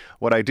drink.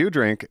 What I do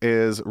drink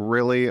is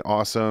really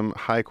awesome,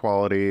 high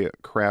quality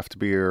craft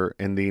beer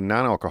in the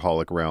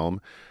non-alcoholic realm.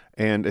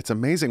 And it's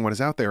amazing what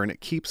is out there, and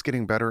it keeps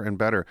getting better and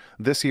better.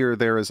 This year,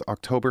 there is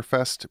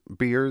Oktoberfest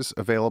beers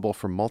available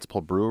from multiple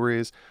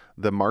breweries.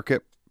 The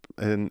market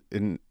in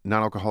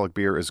non-alcoholic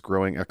beer is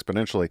growing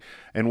exponentially.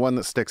 And one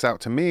that sticks out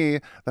to me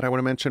that I want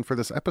to mention for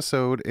this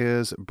episode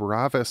is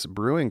Bravus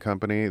Brewing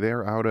Company.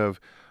 They're out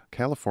of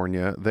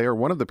California. They are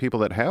one of the people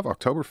that have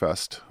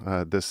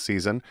Oktoberfest this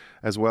season,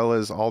 as well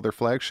as all their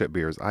flagship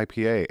beers,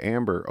 IPA,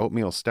 Amber,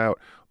 Oatmeal Stout.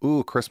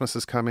 Ooh, Christmas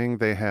is coming.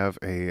 They have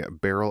a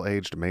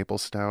barrel-aged maple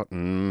stout.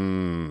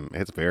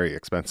 It's very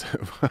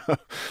expensive,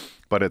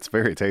 but it's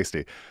very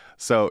tasty.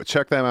 So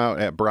check them out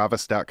at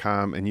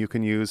bravus.com, and you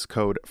can use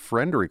code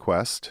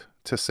FRIENDREQUEST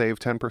to save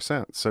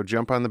 10%. So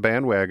jump on the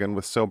bandwagon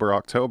with Sober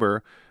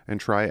October and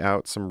try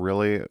out some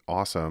really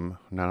awesome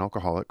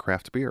non-alcoholic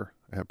craft beer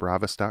at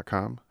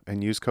bravus.com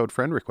and use code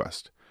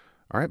FRIENDREQUEST.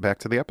 All right, back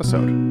to the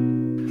episode.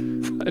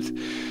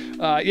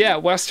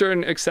 But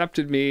Western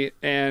accepted me,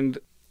 and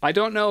I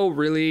don't know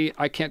really,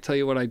 I can't tell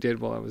you what I did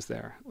while I was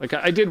there. Like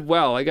I did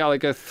well. I got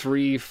like a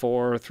 3.4,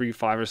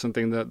 3.5 or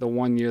something the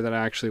 1 year that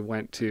I actually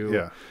went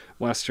to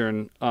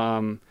Western.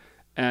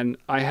 And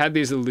I had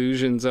these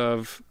illusions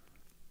of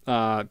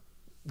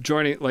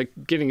joining, like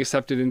getting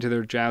accepted into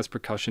their jazz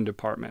percussion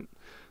department.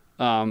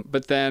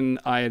 But then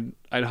I'd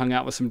hung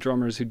out with some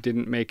drummers who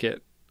didn't make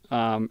it.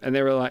 And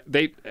they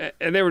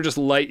were just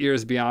light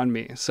years beyond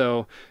me.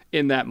 So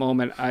in that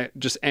moment,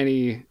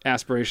 any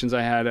aspirations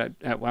I had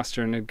at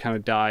Western had kind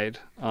of died.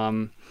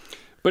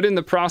 But in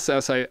the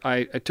process,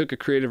 I took a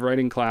creative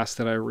writing class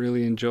that I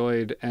really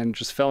enjoyed and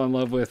just fell in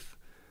love with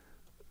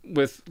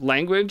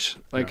language.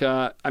 Like,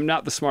 I'm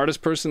not the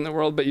smartest person in the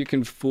world, but you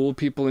can fool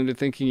people into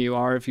thinking you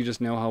are if you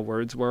just know how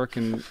words work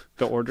and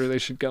the order they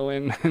should go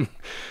in.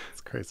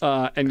 It's crazy.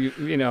 And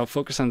you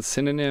focus on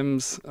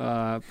synonyms.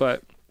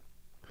 But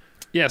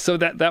yeah, so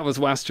that was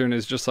Western,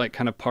 is just like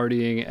kind of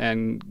partying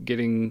and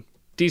getting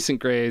decent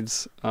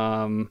grades.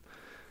 And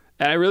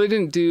I really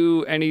didn't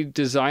do any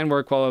design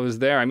work while I was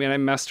there. I mean, I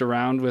messed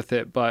around with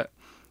it, but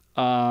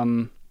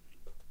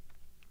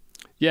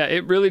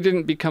it really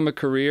didn't become a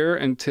career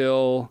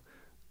until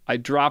I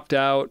dropped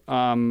out.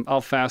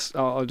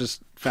 I'll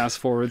just fast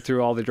forward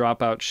through all the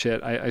dropout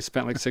shit. I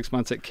spent like 6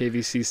 months at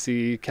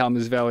KVCC,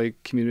 Kalamazoo Valley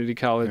Community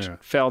College,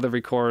 failed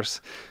every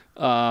course,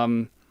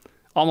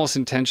 almost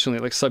intentionally,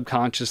 like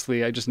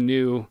subconsciously. I just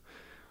knew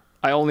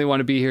I only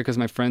want to be here because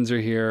my friends are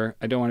here.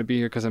 I don't want to be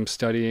here because I'm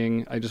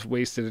studying. I just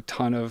wasted a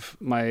ton of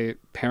my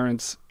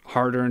parents'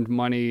 hard-earned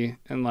money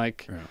and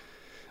like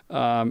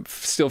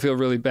still feel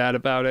really bad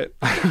about it.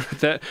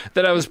 that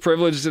I was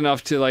privileged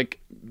enough to like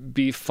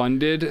be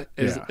funded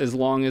as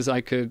long as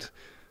I could.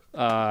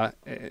 To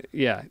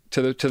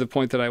the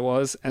point that I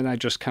was, and I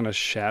just kind of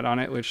shat on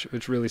it,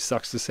 which really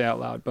sucks to say out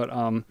loud. But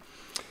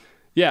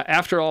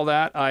after all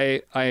that,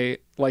 I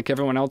like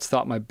everyone else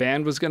thought my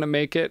band was going to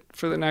make it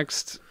for the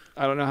next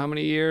I don't know how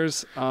many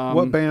years.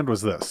 What band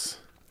was this?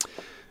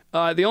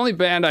 The only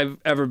band I've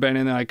ever been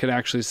in that I could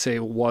actually say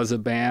was a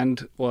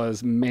band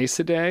was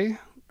Mesa Day.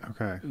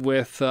 Okay.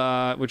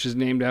 Which is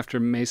named after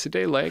Mesa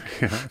Day Lake.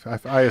 Yeah,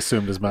 I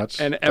assumed as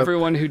much. And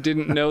everyone who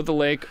didn't know the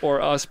lake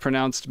or us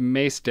pronounced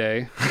Mace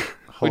Day,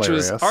 which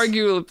was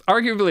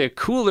arguably a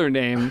cooler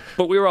name.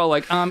 But we were all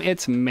like,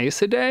 it's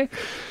Mesa Day.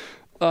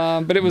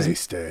 But it was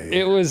Mace Day.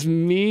 It was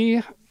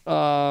me,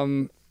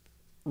 Rob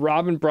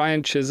and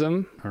Brian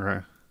Chisholm,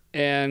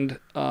 and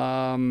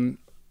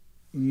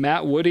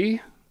Matt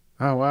Woody.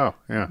 Oh, wow.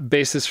 Yeah.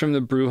 Bassist from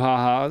the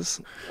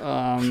Brouhahas,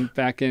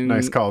 back in...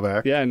 Nice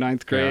callback. Yeah,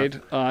 9th grade,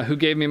 who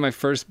gave me my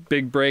first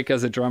big break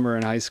as a drummer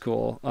in high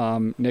school.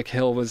 Nick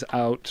Hill was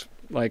out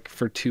like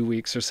for 2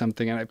 weeks or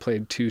something, and I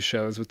played 2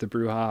 shows with the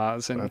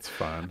Brouhahas. And that's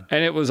fun.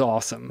 And it was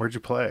awesome. Where'd you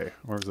play?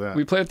 Where was that?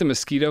 We played at the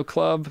Mosquito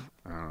Club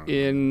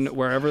in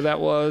wherever that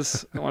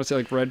was. I want to say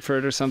like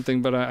Redford or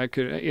something, but I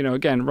could,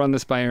 again, run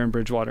this by Aaron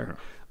Bridgewater.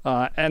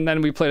 And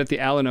then we played at the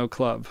Alano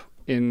Club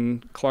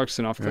in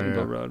Clarkson off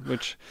Clintonville Road,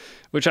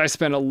 which I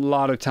spent a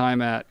lot of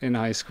time at in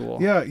high school.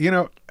 Yeah,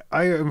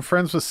 I am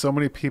friends with so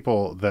many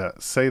people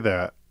that say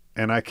that,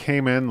 and I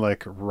came in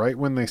like right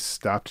when they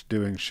stopped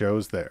doing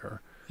shows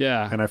there.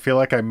 Yeah. And I feel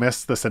like I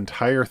missed this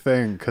entire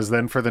thing because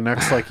then for the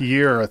next like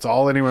year, it's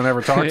all anyone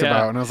ever talked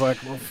about, and I was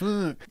like, well,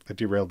 fuck. I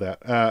derailed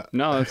that.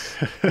 No, it's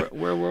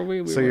where were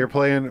we? You're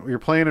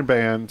playing in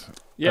band.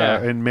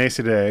 In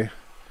Mesa Day.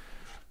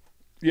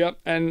 Yep,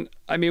 and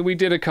I mean we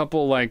did a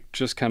couple like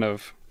just kind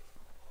of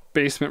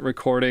basement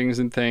recordings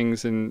and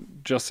things, and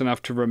just enough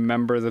to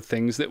remember the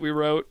things that we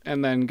wrote,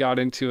 and then got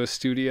into a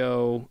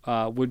studio,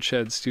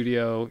 Woodshed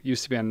Studio,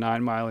 used to be on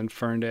 9 Mile in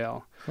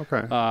Ferndale.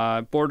 Okay.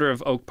 Border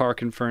of Oak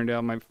Park in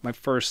Ferndale, my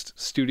first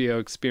studio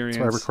experience.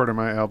 So I recorded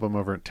my album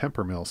over at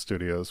Temper Mill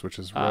Studios, which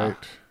is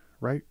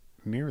right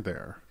near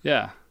there.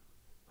 Yeah.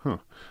 Huh.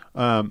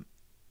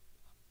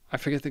 I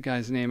forget the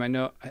guy's name. I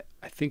know,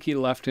 I think he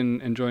left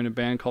and joined a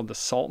band called the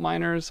Salt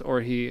Miners,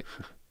 or he,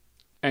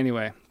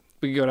 anyway.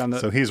 We can go down the...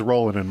 So he's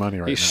rolling in money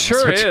right now. He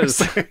sure is.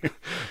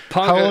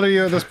 How old are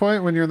you at this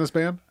point when you're in this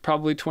band?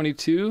 Probably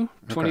 22,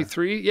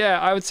 23. Okay.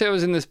 Yeah, I would say I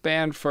was in this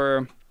band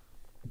for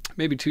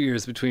maybe 2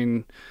 years,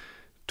 between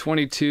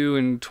 22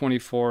 and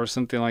 24,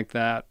 something like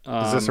that.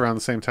 Is this around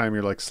the same time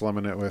you're like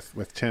slumming it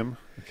with Tim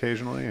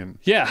occasionally? And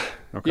yeah.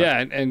 Okay.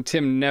 Yeah, and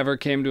Tim never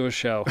came to a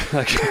show.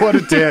 Like... What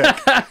a dick.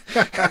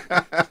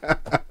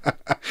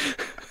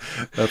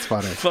 That's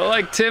funny. But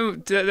like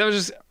Tim, that was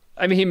just...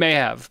 I mean, he may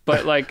have,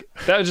 but like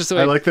that was just the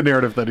way. I like the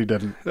narrative that he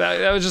didn't.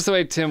 That was just the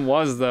way Tim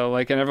was, though.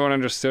 Like, and everyone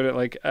understood it.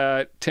 Like,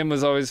 Tim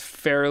was always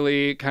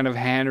fairly kind of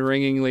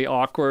hand-wringingly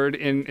awkward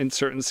in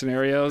certain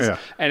scenarios,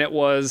 and it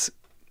was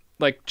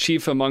like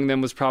chief among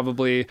them was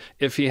probably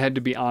if he had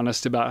to be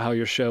honest about how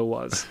your show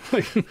was.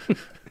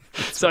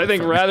 So I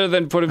think rather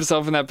than put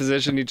himself in that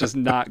position, he'd just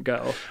not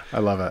go. I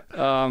love it.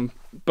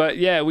 But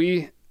yeah,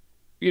 we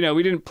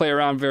didn't play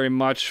around very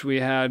much. We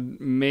had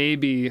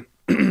maybe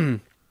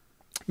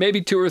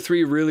 2 or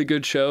 3 really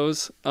good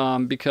shows,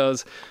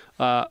 because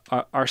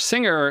our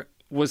singer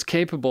was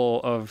capable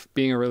of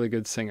being a really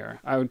good singer.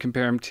 I would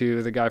compare him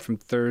to the guy from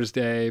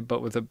Thursday,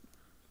 but with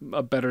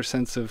a better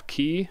sense of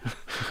key.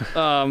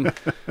 But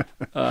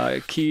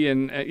he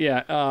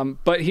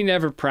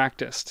never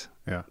practiced.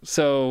 Yeah.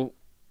 So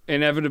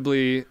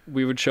inevitably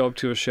we would show up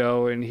to a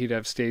show and he'd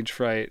have stage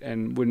fright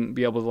and wouldn't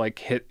be able to like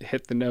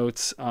hit the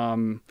notes.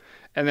 And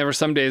there were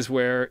some days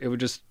where it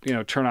would just,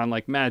 turn on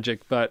like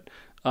magic, but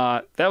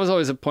that was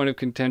always a point of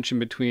contention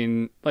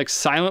between, like,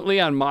 silently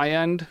on my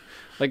end,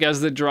 like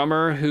as the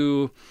drummer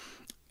who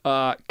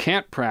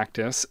can't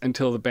practice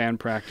until the band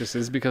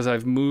practices because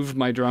I've moved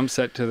my drum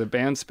set to the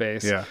band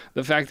space. Yeah.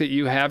 The fact that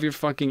you have your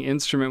fucking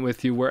instrument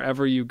with you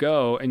wherever you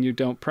go and you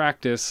don't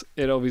practice,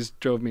 it always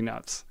drove me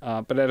nuts.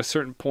 But at a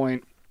certain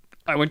point,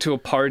 I went to a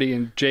party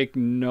and Jake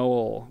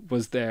Noel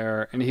was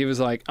there, and he was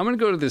like, I'm going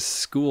to go to this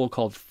school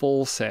called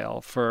Full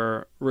Sail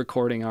for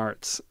recording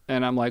arts.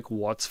 And I'm like,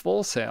 what's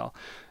Full Sail?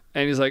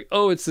 And he's like,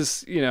 oh, it's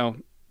this,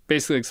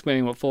 basically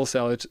explaining what Full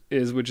Sail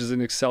is, which is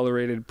an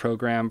accelerated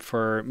program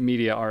for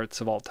media arts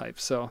of all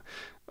types. So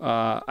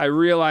I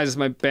realized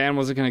my band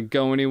wasn't going to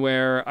go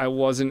anywhere. I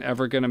wasn't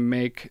ever going to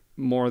make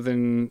more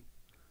than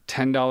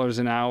 $10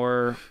 an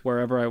hour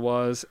wherever I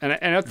was. And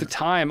at the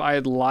time, I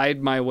had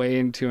lied my way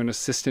into an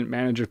assistant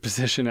manager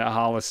position at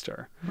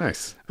Hollister.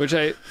 Nice. Which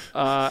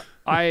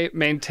I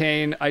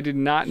maintain I did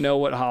not know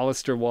what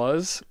Hollister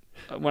was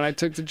when I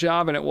took the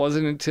job. And it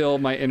wasn't until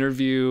my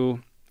interview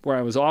where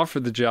I was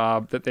offered the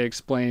job that they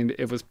explained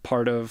it was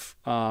part of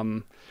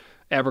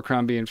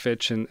Abercrombie and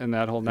Fitch and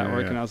that whole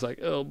network. Yeah. And I was like,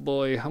 oh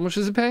boy, how much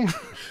does it pay?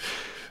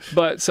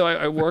 But so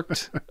I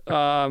worked,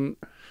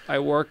 I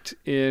worked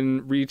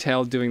in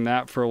retail doing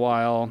that for a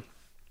while,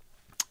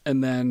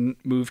 and then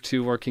moved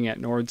to working at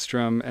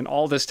Nordstrom. And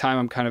all this time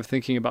I'm kind of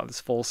thinking about this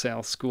Full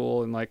Sail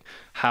school and like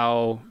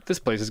how this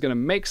place is going to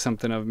make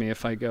something of me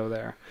if I go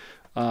there.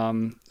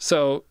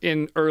 So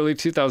in early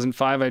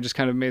 2005, I just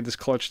kind of made this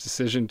clutch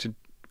decision to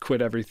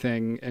quit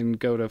everything and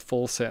go to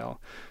Full Sail.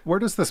 Where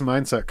does this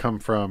mindset come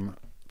from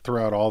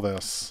throughout all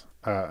this?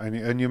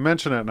 And you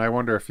mention it, and I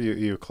wonder if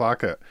you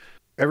clock it.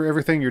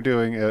 Everything you're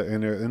doing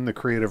in the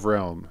creative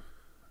realm,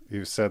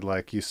 you said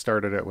like you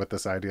started it with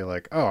this idea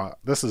like, oh,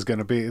 this is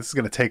going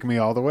to take me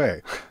all the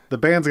way. The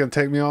band's going to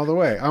take me all the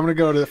way. I'm going to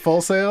go to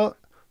Full Sail.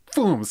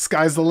 Boom,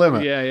 sky's the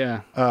limit.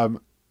 Yeah.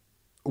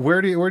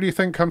 Where do you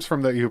think comes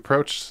from that you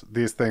approach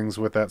these things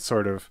with that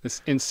sort of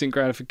this instant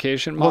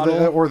gratification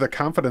model? or the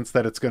confidence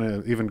that it's going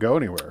to even go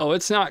anywhere? Oh,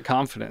 it's not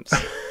confidence.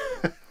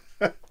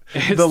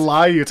 The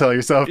lie you tell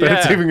yourself that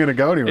it's even going to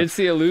go anywhere. It's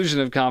the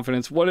illusion of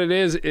confidence. What it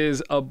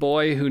is a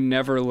boy who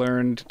never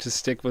learned to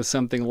stick with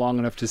something long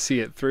enough to see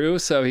it through.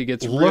 So he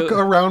gets Look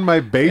around my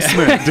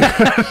basement.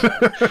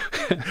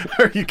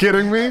 Are you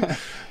kidding me?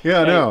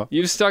 Yeah, no.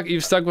 You've stuck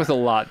with a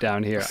lot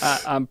down here.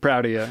 I'm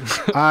proud of you.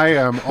 I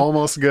am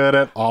almost good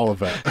at all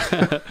of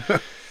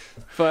it.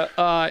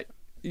 But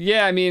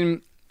yeah, I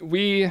mean,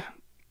 I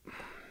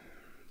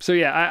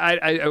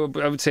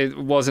would say it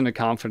wasn't a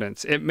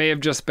confidence. It may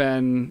have just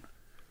been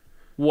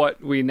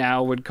what we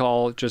now would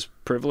call just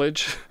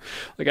privilege.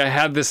 Like I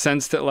had this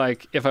sense that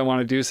like if I want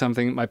to do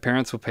something, my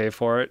parents will pay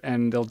for it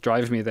and they'll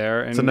drive me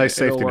there, and it's a nice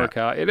it'll safety work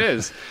net. out. It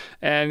is,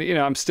 and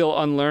I'm still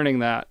unlearning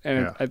that,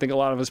 and Yeah. I think a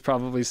lot of us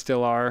probably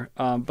still are.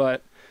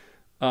 But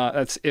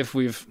that's if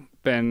we're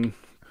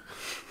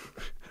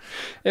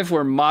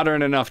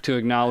modern enough to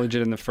acknowledge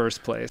it in the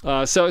first place.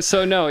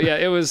 So no, yeah,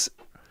 it was.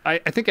 I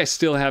think I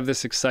still have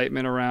this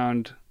excitement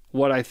around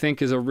what I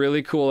think is a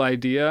really cool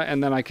idea,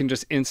 and then I can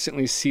just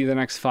instantly see the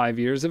next 5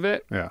 years of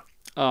it. Yeah.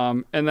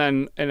 And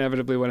then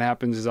inevitably what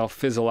happens is I'll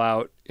fizzle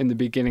out in the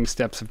beginning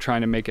steps of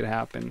trying to make it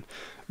happen.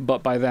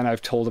 But by then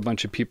I've told a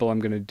bunch of people I'm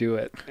going to do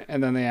it.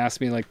 And then they ask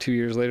me like 2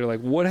 years later,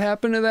 like, what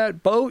happened to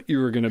that boat you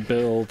were going to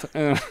build?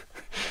 And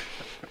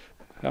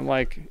I'm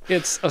like,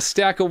 it's a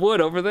stack of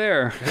wood over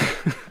there.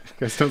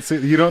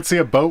 You don't see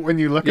a boat when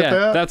you look at that?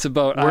 Yeah, that's a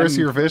boat. Where's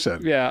your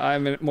vision? Yeah,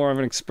 I'm more of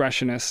an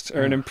expressionist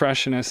or an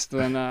impressionist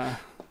than a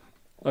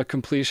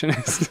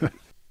completionist.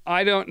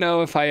 I don't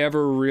know if I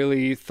ever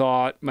really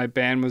thought my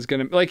band was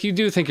going to... Like, you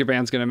do think your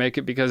band's going to make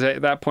it because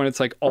at that point it's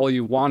like all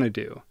you want to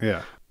do.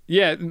 Yeah.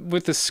 Yeah,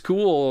 with the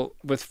school,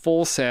 with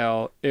Full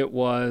Sail, it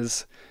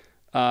was...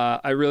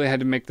 I really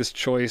had to make this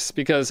choice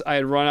because I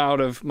had run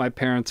out of my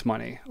parents'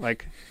 money.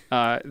 Like,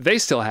 they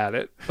still had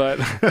it, but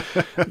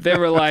they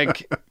were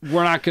like,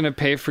 we're not going to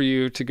pay for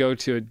you to go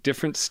to a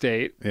different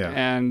state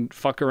and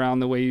fuck around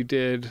the way you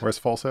did. Where's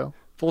Full Sail?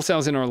 Full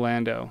Sail's in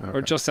Orlando,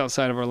 or just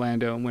outside of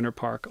Orlando in Winter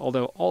Park,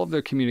 although all of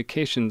their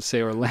communications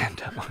say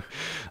Orlando.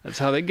 That's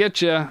how they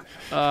get you.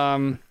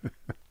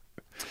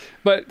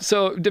 But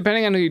so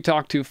depending on who you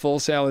talk to, Full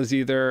Sail is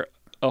either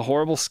a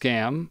horrible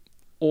scam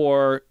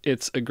or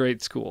it's a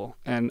great school.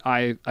 And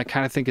I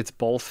kind of think it's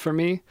both for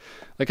me.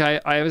 Like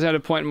I was at a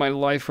point in my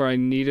life where I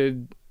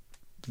needed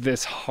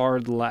this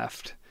hard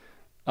left,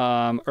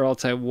 or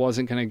else I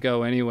wasn't going to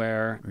go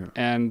anywhere. Yeah.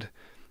 And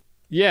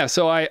yeah,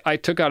 so I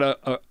took out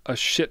a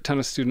shit ton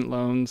of student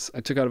loans.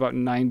 I took out about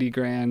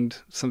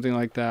 $90,000, something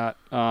like that.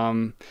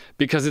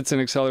 Because it's an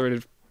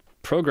accelerated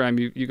program,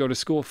 you go to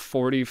school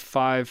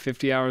 45,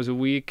 50 hours a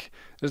week.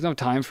 There's no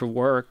time for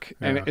work.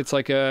 Yeah. And it's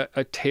like a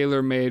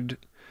tailor-made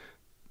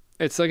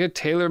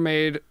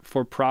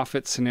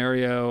for-profit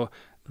scenario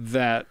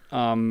that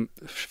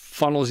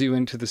funnels you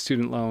into the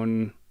student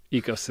loan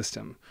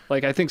ecosystem.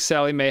 Like I think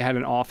Sallie Mae had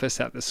an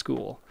office at the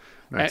school.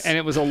 Nice. And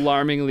it was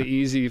alarmingly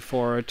easy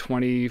for a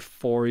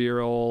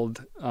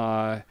 24-year-old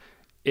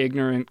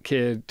ignorant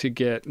kid to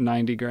get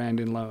 $90,000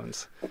 in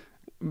loans.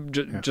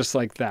 Just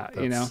like that,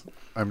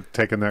 I'm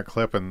taking that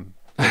clip and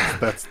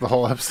that's the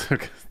whole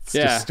episode. It's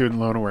just student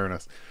loan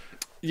awareness.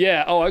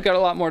 Yeah. Oh, I've got a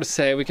lot more to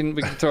say. We can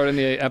throw it in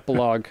the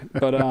epilogue.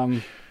 But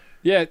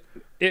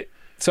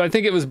so I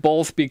think it was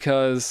both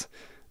because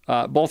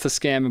both a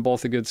scam and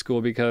both a good school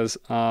because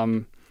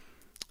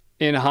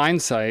in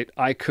hindsight,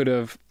 I could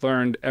have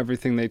learned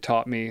everything they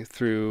taught me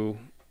through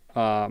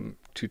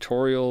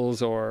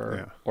tutorials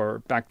or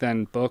back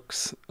then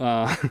books,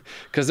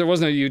 because there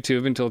was no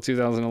YouTube until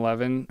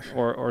 2011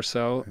 or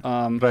so.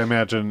 But I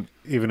imagine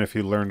even if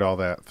you learned all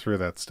that through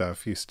that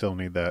stuff, you still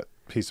need that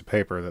piece of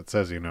paper that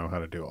says you know how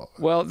to do all of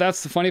it. Well,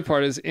 that's the funny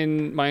part is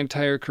in my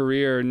entire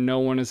career, no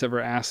one has ever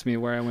asked me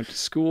where I went to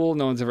school.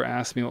 No one's ever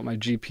asked me what my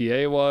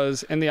GPA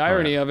was. And the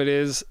irony of it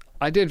is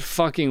I did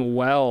fucking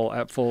well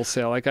at Full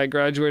Sail. Like I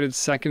graduated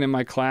second in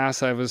my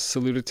class. I was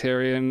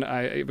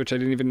salutatorian, which I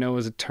didn't even know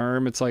was a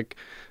term. It's like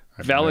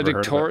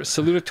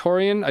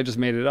salutatorian. I just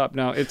made it up.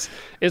 No, it's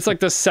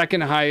like the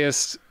second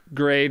highest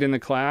grade in the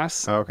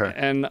class. Oh, okay.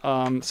 And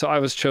so I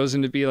was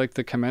chosen to be like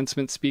the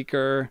commencement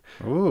speaker.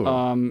 Ooh.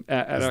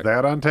 Is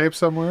that on tape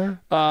somewhere?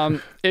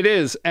 It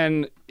is.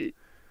 And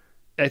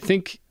I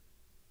think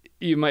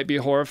you might be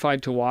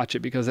horrified to watch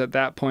it because at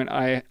that point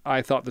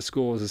I thought the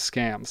school was a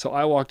scam. So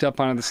I walked up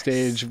onto the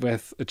stage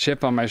with a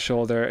chip on my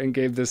shoulder and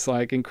gave this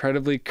like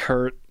incredibly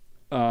curt,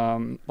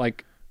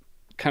 like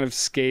kind of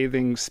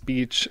scathing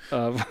speech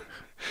of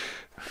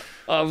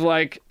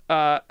like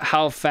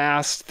how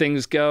fast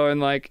things go.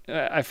 And like,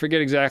 I forget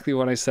exactly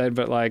what I said,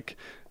 but like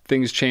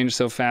things change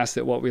so fast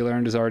that what we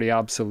learned is already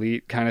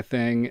obsolete kind of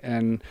thing.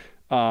 And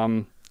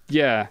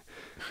yeah,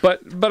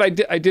 but I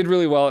did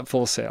really well at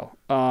Full Sail.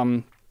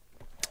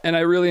 And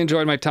I really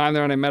enjoyed my time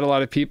there, and I met a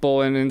lot of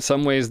people. And in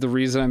some ways, the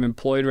reason I'm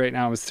employed right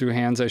now is through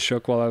hands I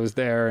shook while I was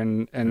there,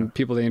 and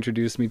people they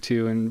introduced me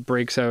to, and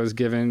breaks I was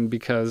given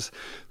because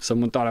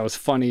someone thought I was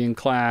funny in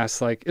class.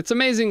 Like it's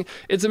amazing.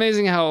 It's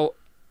amazing how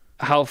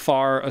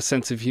far a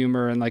sense of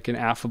humor and like an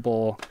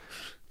affable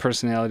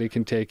personality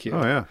can take you.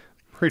 Oh yeah,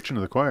 preaching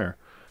to the choir.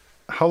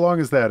 How long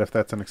is that? If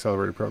that's an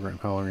accelerated program,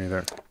 how long are you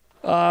there?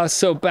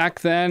 So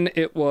back then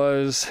it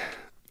was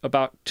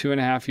about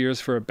 2.5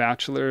 years for a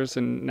bachelor's,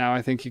 and now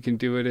I think you can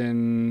do it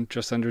in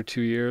just under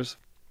 2 years.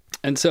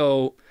 And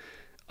so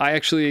I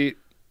actually,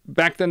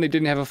 back then they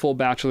didn't have a full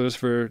bachelor's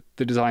for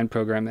the design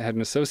program. They had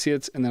an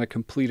associate's and then a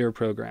completer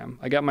program.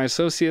 I got my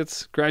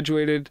associate's,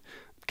 graduated,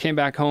 came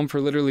back home for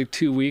literally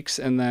 2 weeks,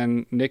 and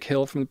then Nick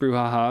Hill from the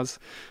Brouhahas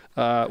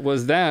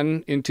was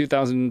then in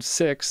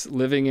 2006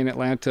 living in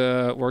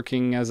Atlanta,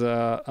 working as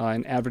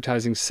an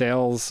advertising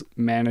sales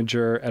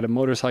manager at a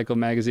motorcycle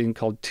magazine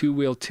called Two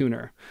Wheel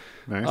Tuner.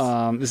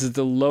 Nice. This is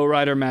the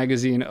lowrider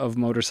magazine of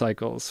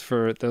motorcycles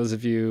for those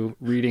of you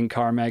reading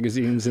car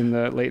magazines in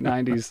the late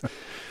 90s.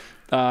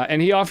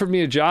 And he offered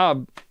me a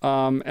job,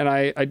 and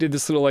I did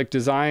this little like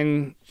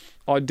design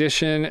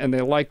audition, and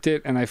they liked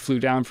it, and I flew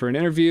down for an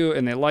interview,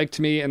 and they liked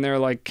me, and they're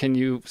like, can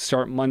you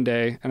start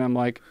Monday? And I'm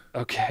like,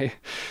 okay.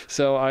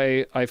 So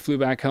I flew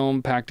back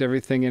home, packed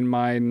everything in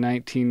my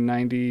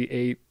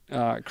 1998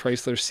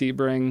 Chrysler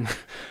Sebring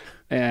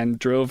and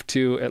drove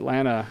to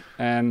Atlanta.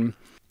 And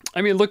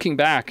I mean, looking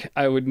back,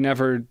 I would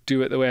never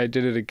do it the way I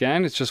did it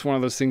again. It's just one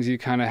of those things you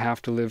kind of have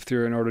to live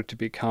through in order to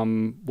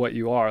become what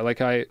you are.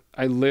 Like I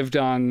lived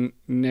on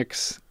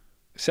Nick's.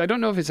 See, I don't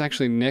know if it's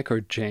actually Nick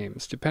or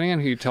James. Depending on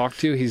who you talk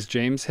to, he's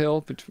James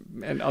Hill,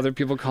 and other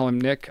people call him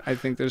Nick. I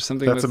think there's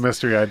something. That's a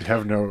mystery. I'd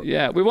have no.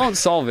 Yeah, we won't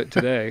solve it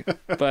today.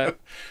 But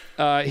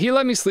he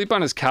let me sleep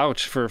on his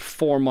couch for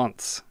 4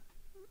 months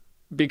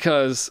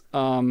because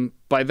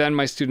by then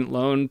my student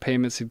loan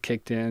payments had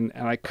kicked in,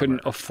 and I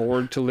couldn't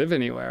afford to live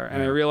anywhere.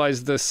 And I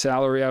realized the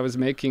salary I was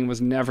making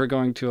was never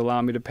going to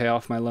allow me to pay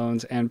off my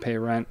loans and pay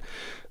rent.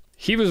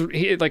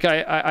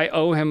 I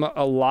owe him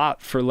a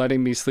lot for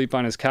letting me sleep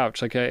on his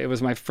couch. It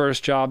was my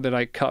first job that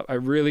I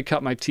really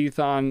cut my teeth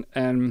on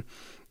and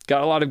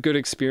got a lot of good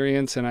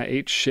experience, and I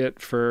ate shit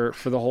for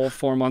the whole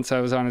 4 months I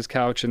was on his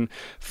couch, and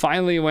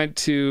finally went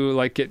to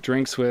like get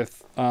drinks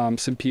with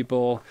some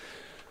people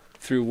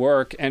through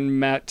work and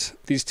met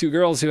these two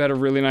girls who had a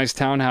really nice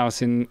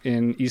townhouse in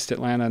East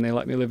Atlanta, and they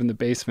let me live in the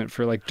basement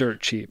for like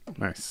dirt cheap.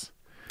 Nice.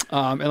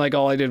 And like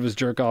all I did was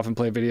jerk off and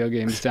play video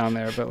games down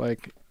there, but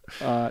like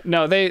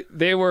no,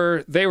 they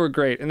were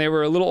great, and they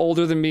were a little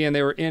older than me, and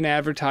they were in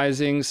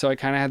advertising. So I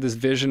kind of had this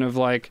vision of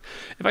like,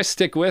 if I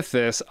stick with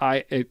this,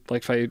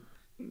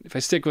 if I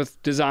stick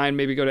with design,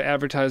 maybe go to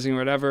advertising or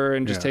whatever,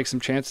 and just take some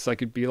chances, I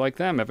could be like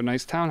them, have a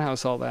nice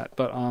townhouse, all that.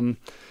 But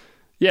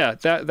yeah,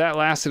 that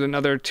lasted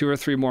another 2 or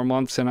 3 more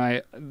months,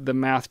 and the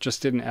math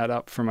just didn't add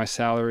up for my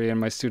salary and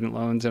my student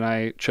loans, and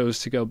I chose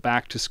to go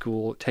back to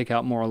school, take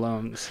out more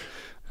loans,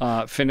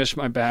 finish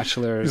my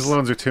bachelor's. These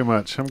loans are too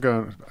much. I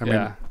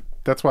mean,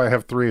 that's why I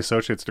have 3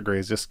 associate's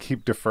degrees. Just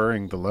keep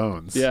deferring the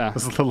loans. Yeah.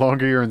 The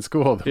longer you're in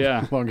school,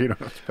 the longer you don't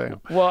have to pay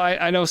them. Well,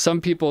 I know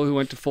some people who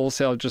went to Full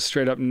Sail just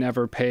straight up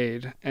never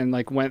paid, and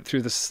like went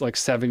through this like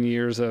 7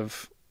 years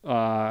of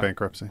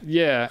bankruptcy.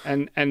 Yeah,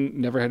 and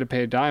never had to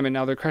pay a dime, and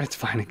now their credit's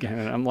fine again.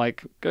 And I'm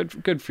like,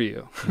 good for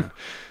you.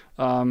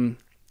 Yeah.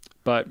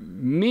 But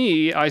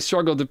me, I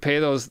struggled to pay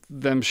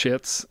them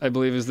shits, I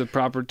believe is the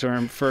proper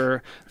term,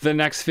 for the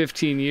next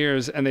 15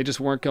 years, and they just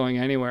weren't going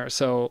anywhere.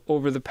 So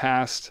over the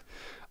past,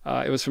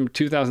 it was from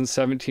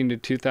 2017 to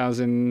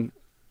 2018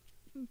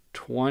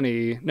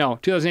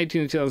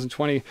 to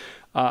 2020,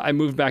 I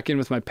moved back in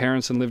with my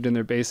parents and lived in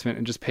their basement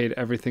and just paid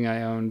everything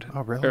I owned.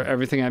 Oh, really? Or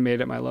everything I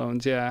made at my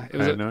loans. Yeah.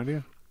 I had no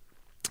idea.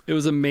 It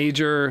was a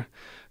major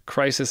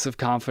crisis of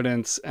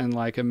confidence and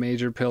like a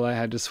major pill I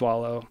had to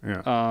swallow.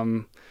 Yeah.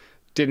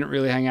 Didn't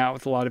really hang out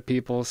with a lot of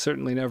people.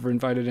 Certainly never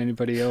invited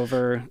anybody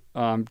over.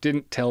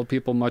 Didn't tell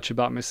people much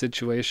about my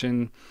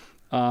situation.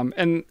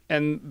 And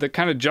the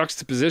kind of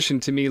juxtaposition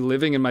to me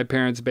living in my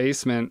parents'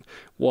 basement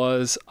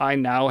was I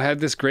now had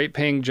this great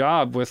paying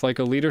job with like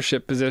a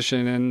leadership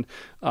position, and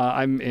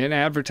I'm in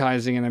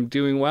advertising and I'm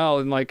doing well,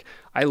 and like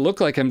I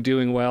look like I'm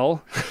doing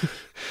well.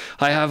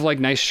 I have like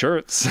nice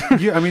shirts.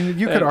 Yeah, I mean,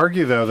 you could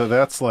argue though that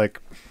that's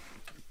like,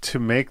 to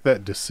make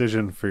that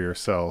decision for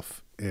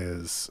yourself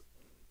is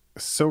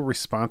so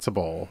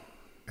responsible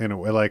in a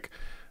way, like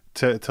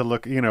to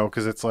look, you know,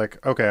 because it's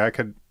like, okay, I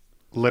could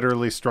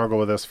literally struggle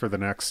with this for the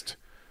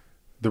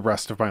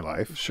rest of my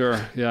life.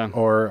 Sure, yeah.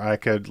 Or I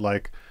could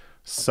like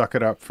suck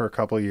it up for a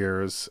couple of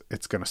years.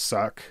 It's gonna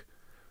suck,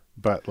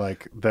 but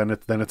like then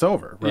it's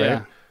over,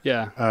 right?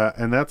 Yeah.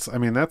 And that's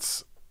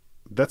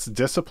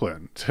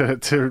discipline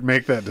to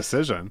make that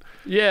decision.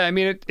 Yeah, I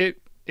mean,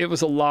 it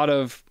was a lot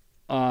of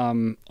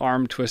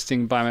arm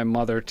twisting by my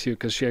mother too,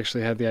 because she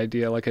actually had the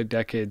idea like a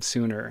decade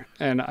sooner,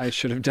 and I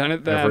should have done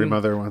it then. Every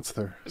mother wants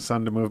their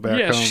son to move back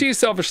home. She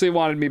selfishly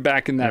wanted me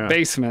back in that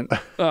basement,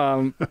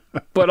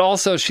 but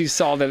also she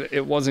saw that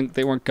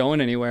they weren't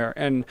going anywhere.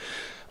 And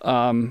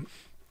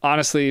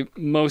honestly,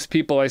 most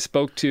people I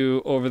spoke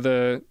to over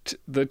the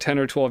 10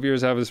 or 12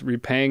 years I was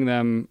repaying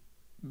them,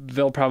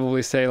 they'll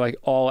probably say like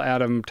all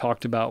Adam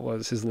talked about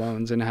was his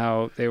loans and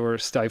how they were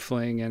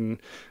stifling, and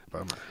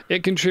Bummer.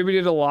 It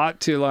contributed a lot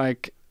to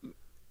like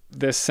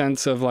this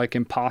sense of like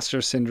imposter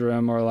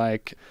syndrome, or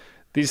like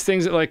these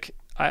things that like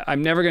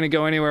I'm never going to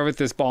go anywhere with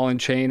this ball and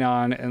chain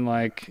on, and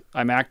like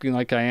I'm acting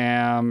like I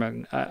am,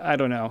 and I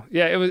don't know.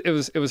 Yeah, it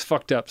was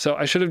fucked up. So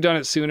I should have done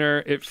it sooner.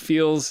 It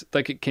feels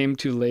like it came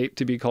too late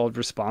to be called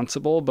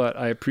responsible, but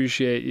I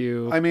appreciate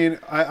you. I mean,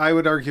 I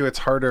would argue it's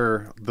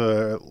harder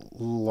the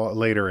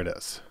later it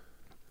is.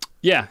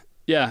 Yeah.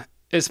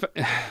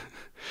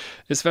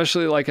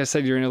 Especially, like I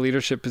said, you're in a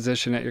leadership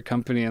position at your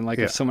company, and like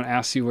if someone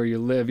asks you where you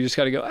live, you just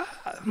got to go,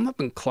 I'm up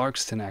in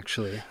Clarkston,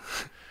 actually.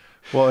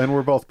 Well, and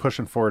we're both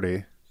pushing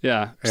 40.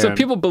 Yeah. So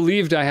people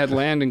believed I had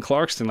land in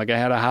Clarkston, like I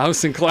had a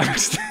house in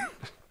Clarkston.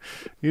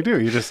 You do.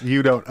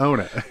 You don't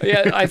own it.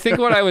 Yeah, I think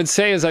what I would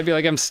say is I'd be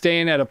like, I'm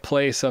staying at a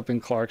place up in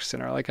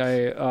Clarkston, or like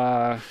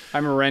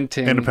I'm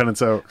renting.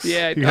 Independence Oaks.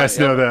 Yeah. You guys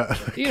know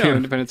that. You know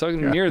Independence Oaks,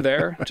 near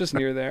there, just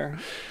near there.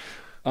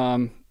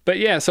 But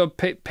yeah, so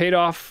paid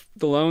off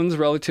the loans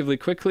relatively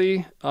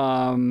quickly.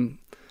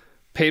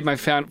 Paid my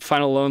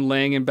final loan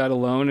laying in bed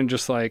alone, and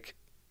just like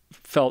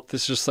felt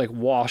this just like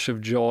wash of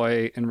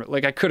joy, and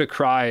like I could have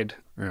cried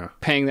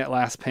paying that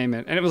last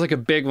payment, and it was like a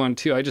big one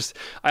too.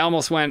 I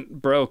almost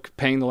went broke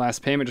paying the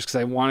last payment just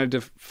because I wanted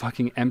to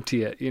fucking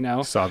empty it, you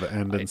know. Saw the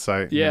end in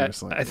sight. Yeah,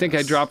 like, I think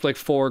I dropped like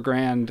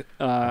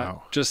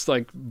 $4,000 just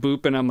like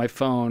booping on my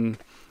phone,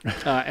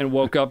 and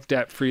woke up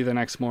debt free the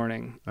next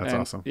morning. That's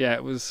awesome. Yeah,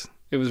 it was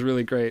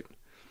really great.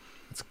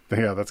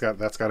 That's got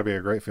to be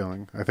a great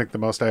feeling. I think the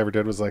most I ever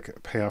did was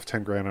like pay off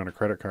 $10,000 on a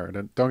credit card.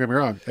 And don't get me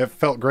wrong, it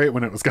felt great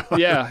when it was gone.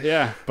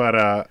 Yeah.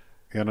 But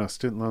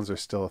student loans are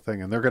still a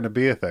thing, and they're going to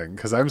be a thing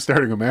because I'm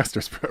starting a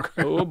master's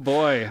program. Oh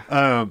boy.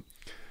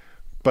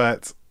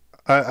 But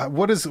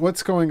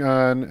what's going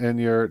on? And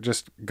you're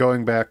just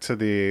going back to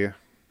the,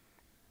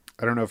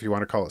 I don't know if you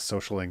want to call it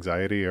social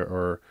anxiety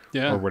or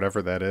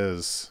whatever that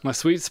is. My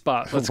sweet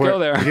spot. Let's go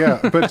there.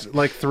 Yeah, but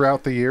like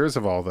throughout the years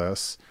of all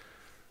this.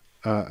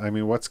 I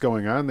mean, what's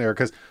going on there?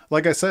 Because,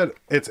 like I said,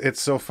 it's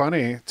so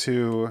funny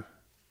to,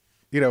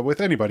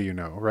 with anybody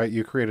right?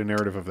 You create a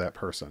narrative of that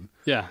person.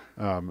 Yeah.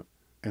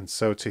 And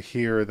so to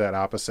hear that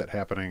opposite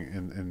happening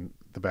in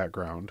the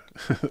background,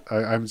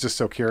 I'm just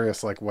so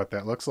curious, like what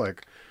that looks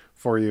like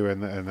for you in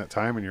that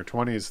time in your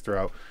 20s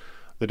throughout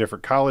the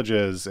different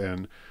colleges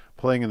and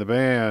playing in the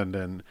band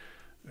and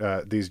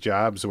these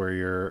jobs where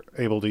you're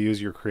able to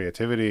use your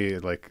creativity.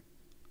 Like,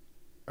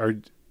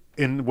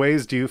 in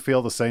ways, do you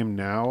feel the same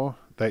now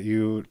that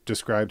you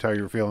described how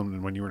you were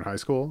feeling when you were in high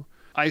school?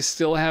 I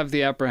still have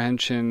the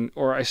apprehension,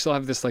 or I still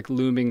have this like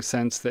looming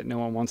sense that no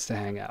one wants to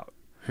hang out.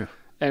 Yeah.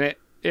 And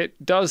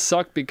it does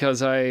suck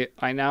because I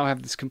now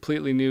have this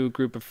completely new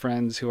group of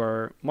friends who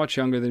are much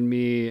younger than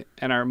me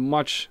and are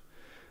much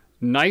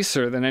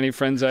nicer than any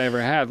friends I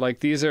ever had.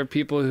 Like, these are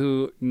people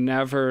who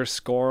never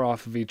score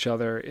off of each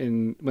other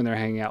when they're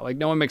hanging out. Like,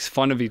 no one makes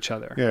fun of each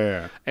other.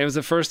 Yeah. And it was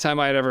the first time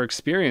I had ever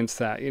experienced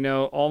that.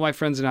 All my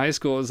friends in high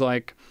school was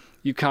like,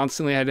 you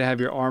constantly had to have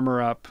your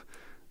armor up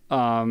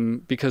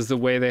because the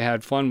way they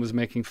had fun was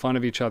making fun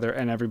of each other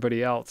and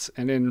everybody else,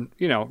 and in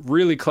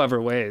really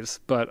clever ways.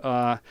 But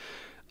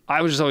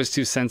I was just always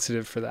too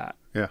sensitive for that.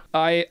 Yeah.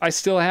 I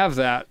still have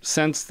that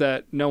sense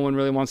that no one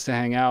really wants to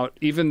hang out,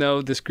 even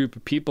though this group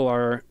of people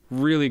are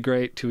really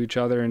great to each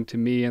other and to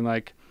me, and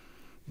like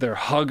they're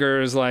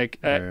huggers. Like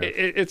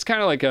it's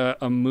kind of like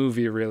a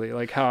movie, really,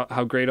 like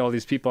how great all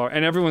these people are,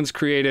 and everyone's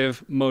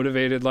creative,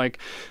 motivated. Like,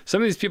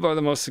 some of these people are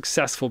the most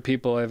successful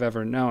people I've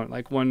ever known.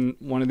 Like, one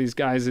of these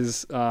guys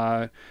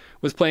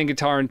was playing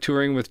guitar and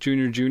touring with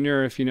Junior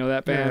Junior, if you know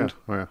that band.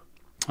 Yeah.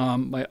 Oh, yeah.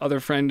 My other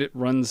friend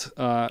runs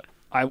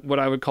what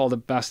I would call the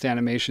best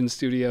animation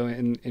studio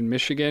in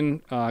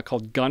Michigan,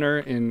 called Gunner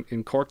in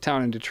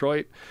Corktown in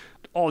Detroit.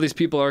 all these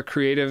people are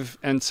creative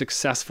and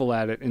successful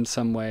at it in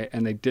some way,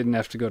 and they didn't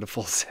have to go to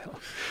Full Sail.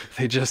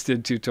 They just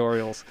did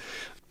tutorials.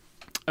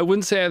 I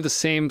wouldn't say I have the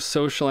same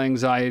social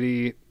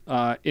anxiety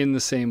in the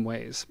same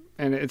ways.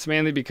 And it's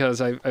mainly because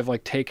I've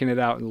like taken it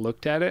out and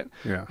looked at it.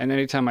 Yeah. And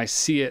anytime I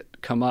see it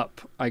come up,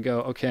 I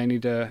go, okay, I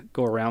need to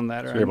go around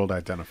that. So you're able to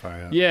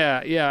identify it.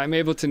 Yeah. I'm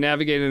able to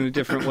navigate it in a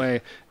different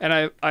way.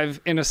 And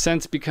I've in a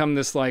sense become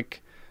this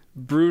like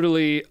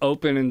brutally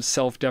open and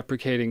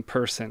self-deprecating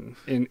person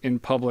in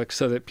public,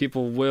 so that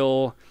people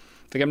will,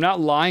 like, I'm not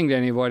lying to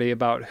anybody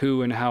about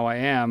who and how I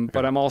am,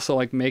 but I'm also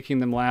like making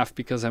them laugh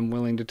because I'm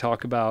willing to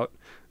talk about,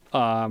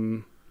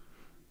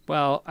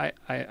 well,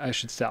 I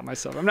should stop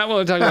myself. I'm not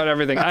willing to talk about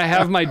everything. I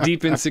have my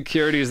deep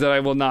insecurities that I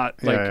will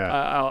not, like,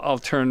 I'll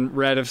turn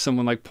red if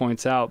someone like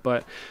points out.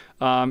 But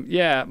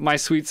my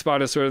sweet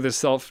spot is sort of this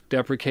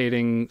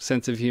self-deprecating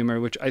sense of humor,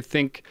 which I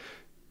think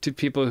to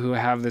people who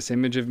have this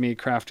image of me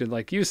crafted,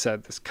 like you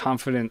said, this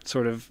confident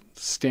sort of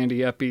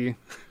standy-uppy.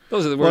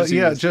 Those are the words. Well,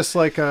 yeah, just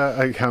like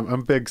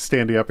I'm big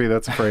standy-uppy.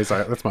 That's a phrase.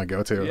 That's my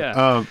go-to.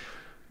 Yeah.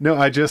 No,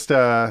 I just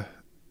and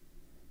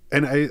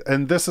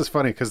this is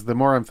funny because the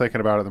more I'm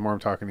thinking about it, the more I'm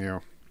talking to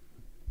you.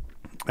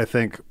 I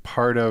think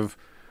part of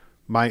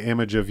my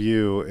image of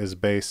you is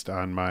based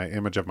on my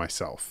image of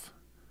myself.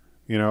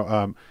 You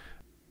know,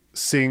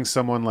 seeing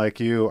someone like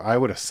you, I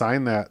would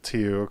assign that to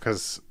you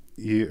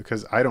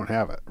because I don't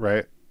have it,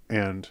 right?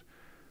 And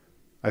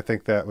I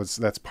think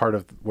that's part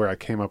of where I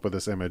came up with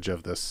this image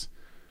of this,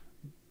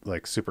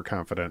 like, super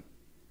confident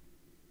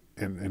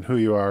in who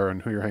you are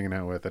and who you're hanging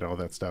out with and all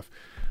that stuff.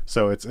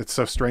 So it's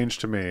so strange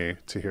to me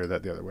to hear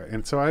that the other way.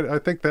 And so I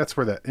think that's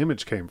where that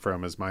image came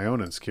from, is my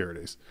own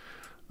insecurities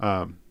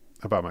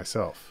about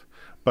myself.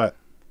 But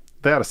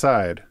that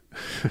aside,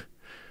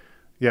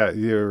 yeah,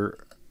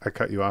 I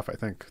cut you off, I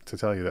think, to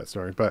tell you that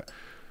story. But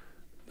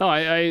no,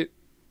 I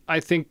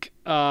think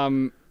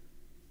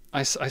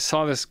I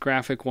saw this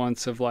graphic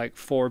once of like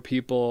 4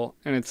 people,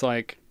 and it's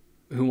like,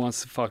 who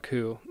wants to fuck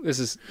who? This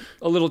is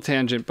a little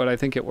tangent, but I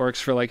think it works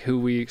for like who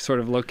we sort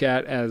of look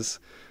at as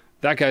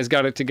that guy's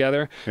got it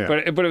together. Yeah.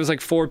 But it was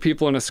like 4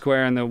 people in a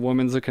square, and the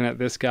woman's looking at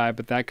this guy,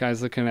 but that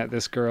guy's looking at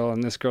this girl,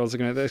 and this girl's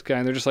looking at this guy,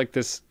 and they're just like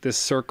this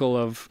circle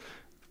of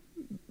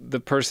the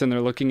person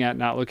they're looking at,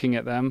 not looking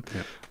at them.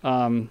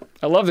 Yeah.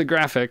 I love the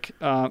graphic,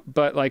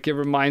 but like it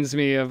reminds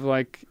me of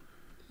like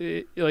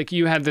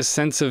you had this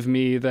sense of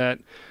me that,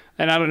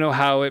 and I don't know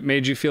how it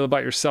made you feel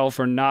about yourself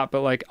or not,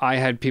 but like I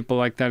had people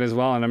like that as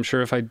well. And I'm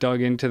sure if I dug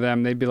into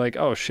them, they'd be like,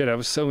 oh shit, I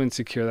was so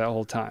insecure that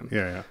whole time.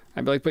 Yeah.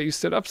 I'd be like, but you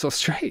stood up so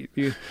straight.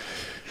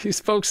 You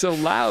spoke so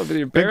loud with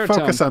your baritone. Big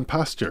focus on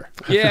posture.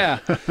 Yeah.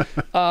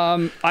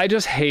 I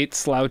just hate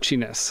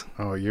slouchiness.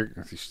 Oh, you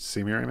should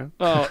see me right now?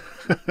 Oh,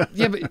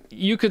 yeah, but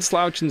you could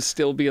slouch and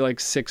still be like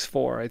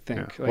 6'4", I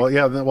think. Yeah.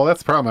 Like, well,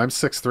 that's the problem. I'm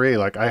 6'3".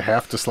 Like, I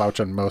have to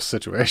slouch in most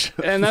situations.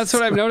 And that's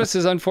what I've noticed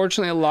is,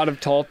 unfortunately, a lot of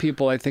tall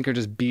people, I think, are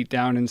just beat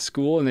down in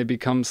school, and they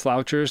become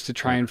slouchers to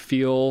try and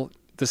feel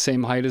the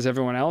same height as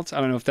everyone else. I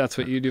don't know if that's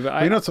what you do, but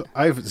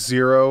I have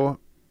zero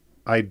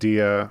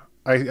idea.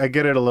 I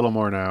get it a little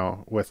more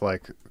now with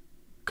like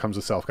comes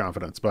with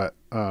self-confidence, but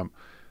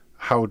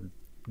how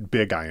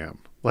big I am.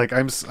 Like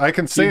I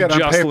can say it on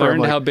paper. You just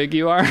learned how big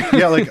you are?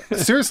 Yeah, like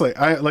seriously,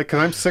 cause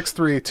I'm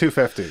 6'3",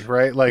 250,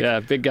 right? Like, yeah,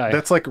 big guy.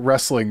 That's like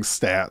wrestling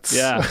stats.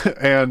 Yeah.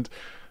 And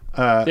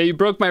yeah, you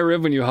broke my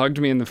rib when you hugged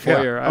me in the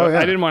foyer. Yeah. Oh, yeah.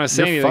 I didn't want to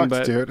say You're anything, fucked,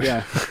 but dude.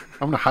 yeah.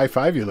 I'm gonna high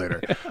five you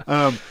later.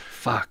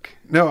 Fuck.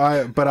 No,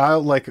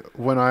 I'll like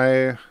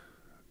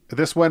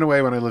this went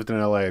away when I lived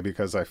in LA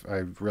because I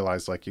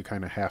realized like you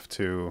kind of have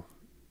to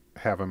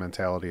have a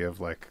mentality of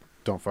like,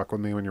 don't fuck with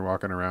me when you're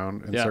walking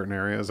around in certain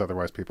areas.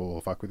 Otherwise people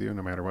will fuck with you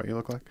no matter what you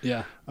look like.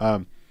 Yeah.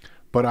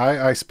 But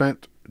I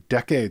spent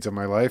decades of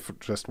my life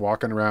just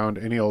walking around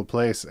any old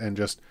place and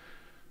just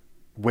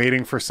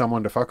waiting for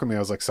someone to fuck with me. I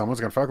was like,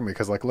 someone's going to fuck with me.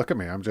 Cause like, look at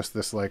me. I'm just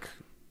this like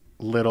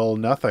little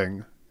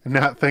nothing,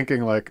 not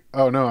thinking like,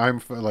 oh no,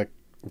 I'm like,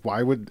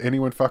 why would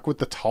anyone fuck with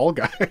the tall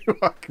guy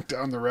walking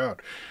down the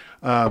road?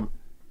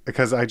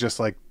 Because I just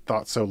like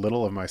thought so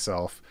little of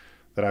myself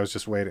that I was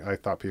just waiting. I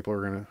thought people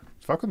were going to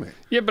fuck with me.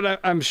 Yeah, but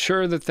I'm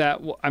sure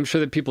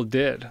that people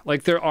did.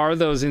 Like there are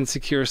those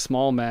insecure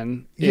small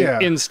men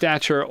in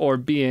stature or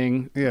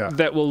being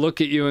that will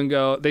look at you and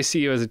go, they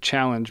see you as a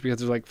challenge because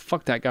they're like,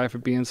 fuck that guy for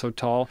being so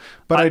tall.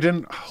 But I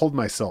didn't hold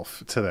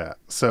myself to that.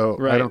 So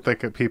I don't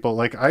think that people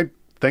like,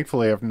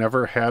 thankfully I've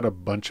never had a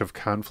bunch of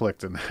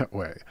conflict in that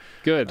way.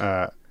 Good.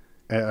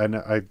 And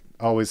I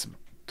always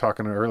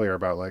talking earlier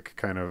about like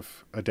kind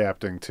of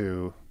adapting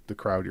to the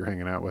crowd you're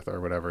hanging out with or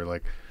whatever.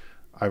 Like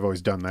I've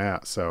always done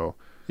that. So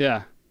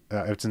yeah,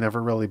 it's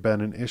never really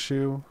been an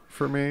issue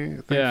for me,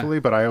 thankfully,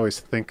 but I always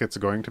think it's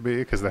going to be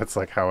because that's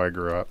like how I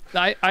grew up.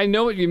 I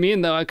know what you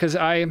mean though, because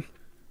I've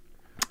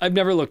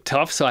never looked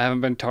tough, so I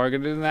haven't been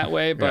targeted in that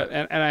way. But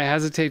and I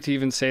hesitate to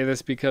even say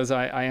this because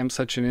I am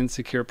such an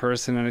insecure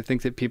person, and I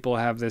think that people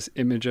have this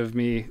image of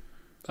me,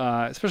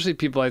 especially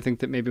people I think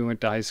that maybe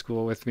went to high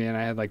school with me, and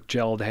I had like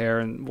gelled hair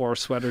and wore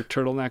sweater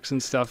turtlenecks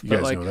and stuff. You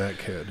but guys like, know that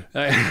kid.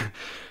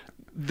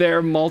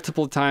 there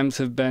multiple times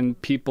have been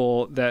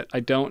people that I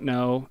don't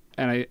know,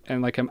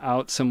 and like I'm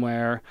out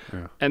somewhere,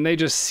 and they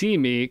just see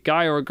me,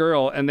 guy or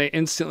girl, and they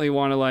instantly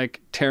want to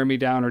like tear me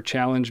down or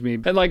challenge me.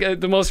 And like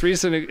the most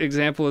recent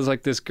example is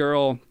like this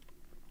girl.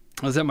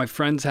 I was at my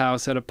friend's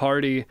house at a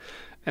party,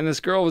 and this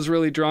girl was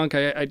really drunk.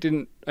 I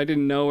didn't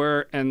know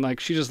her, and like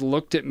she just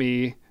looked at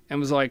me and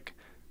was like,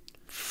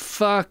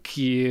 "Fuck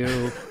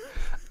you,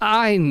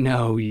 I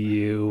know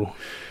you,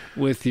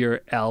 with your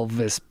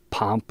Elvis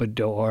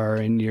pompadour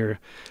and your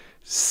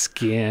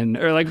skin,"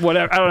 or like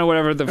whatever. I don't know,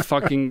 whatever the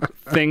fucking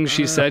thing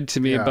she said to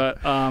me.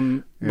 But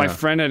my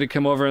friend had to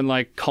come over and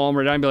like calm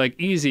her down and be like,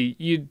 "Easy,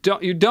 you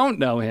don't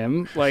know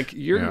him. Like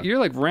you're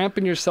like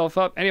ramping yourself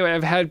up." Anyway,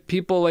 I've had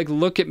people like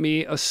look at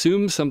me,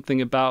 assume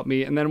something about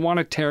me, and then want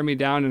to tear me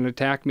down and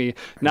attack me,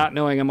 not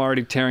knowing I'm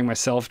already tearing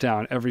myself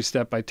down every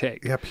step I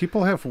take. Yeah,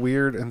 people have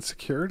weird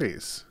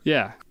insecurities.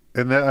 Yeah.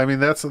 And that, I mean,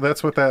 that's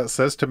what that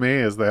says to me,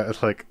 is that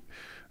it's like,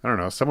 I don't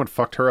know, someone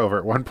fucked her over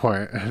at one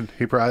point and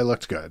he probably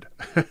looked good.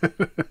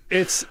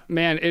 It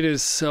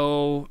is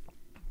so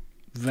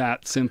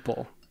that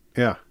simple.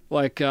 Yeah.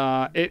 Like,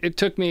 it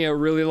took me a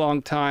really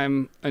long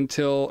time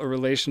until a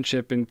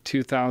relationship in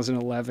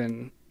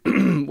 2011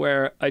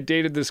 where I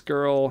dated this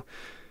girl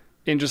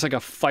in just like a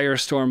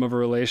firestorm of a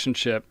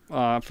relationship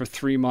for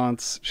 3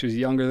 months. She was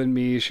younger than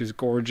me. She was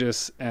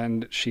gorgeous,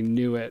 and she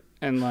knew it.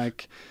 And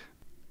like,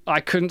 I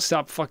couldn't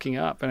stop fucking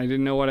up, and I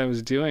didn't know what I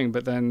was doing.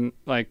 But then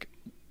like,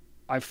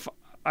 I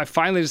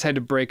finally just had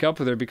to break up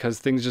with her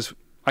because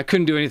I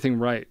couldn't do anything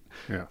right.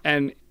 Yeah.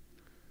 And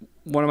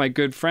one of my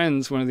good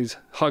friends, one of these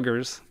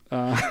huggers,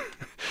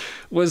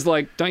 was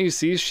like, "Don't you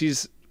see?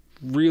 She's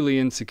really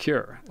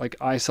insecure. Like,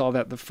 I saw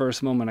that the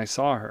first moment I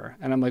saw her."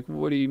 And I'm like,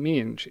 "What do you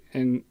mean?"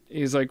 And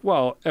he's like,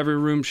 "Well, every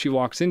room she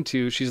walks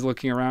into, she's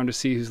looking around to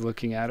see who's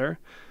looking at her.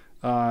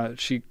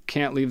 She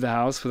can't leave the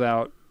house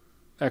without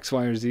X,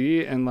 Y, or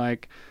Z." And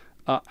like,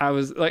 I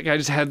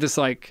just had this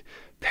like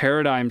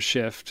paradigm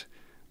shift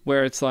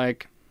where it's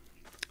like,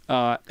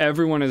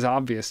 everyone is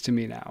obvious to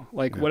me now.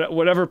 Like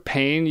whatever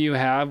pain you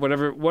have,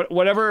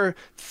 whatever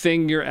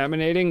thing you're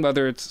emanating,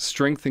 whether it's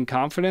strength and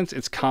confidence,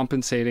 it's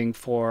compensating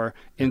for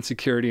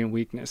insecurity and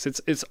weakness.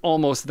 It's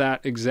almost that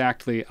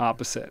exactly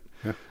opposite.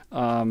 Yeah.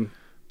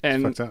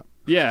 And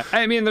yeah,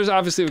 I mean, there's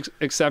obviously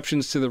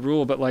exceptions to the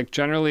rule, but like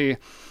generally,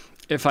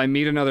 if I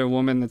meet another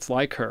woman that's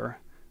like her,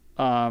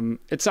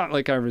 it's not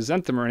like I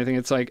resent them or anything.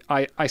 It's like,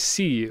 I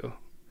see you.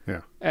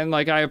 Yeah. And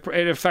like,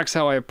 it affects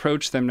how I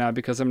approach them now,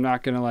 because I'm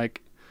not going to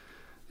like,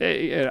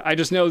 I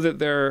just know that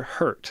they're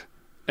hurt,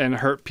 and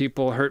hurt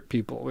people,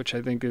 which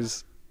I think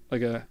is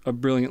like a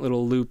brilliant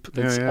little loop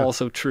that's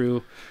also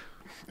true.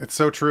 It's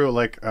so true.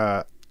 Like,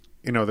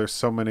 there's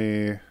so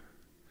many,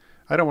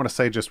 I don't want to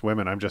say just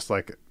women. I'm just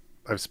like,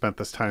 I've spent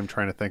this time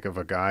trying to think of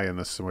a guy in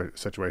this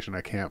situation.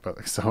 I can't,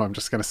 but so I'm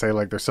just going to say,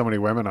 like, there's so many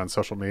women on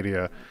social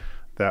media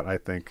that I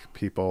think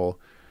people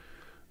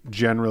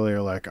generally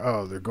are like,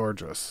 "Oh, they're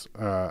gorgeous."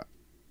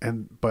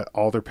 But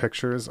all their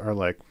pictures are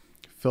like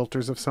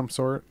filters of some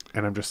sort,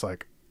 and I'm just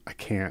like, I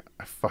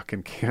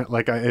fucking can't.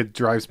 Like, it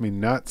drives me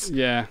nuts.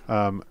 Yeah.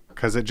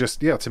 Because it just,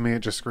 to me, it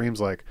just screams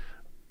like,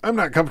 I'm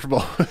not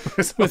comfortable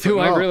with who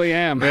I really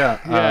am.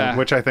 Yeah.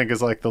 Which I think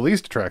is like the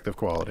least attractive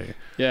quality.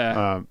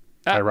 Yeah.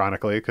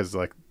 Ironically, because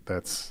like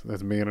that's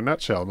me in a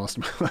nutshell most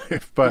of my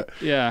life. But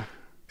yeah,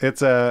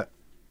 it's a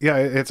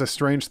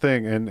strange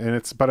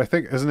thing, but I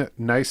think, isn't it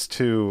nice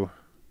to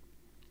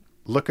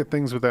look at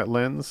things with that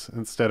lens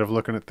instead of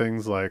looking at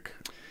things like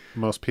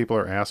most people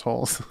are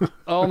assholes?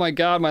 Oh my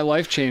God, my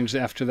life changed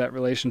after that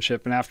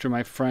relationship, and after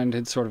my friend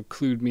had sort of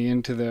clued me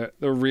into the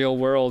real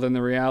world and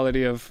the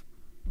reality of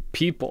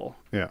people.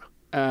 Yeah.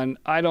 And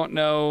I don't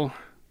know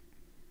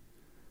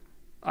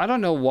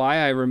why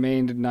I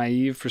remained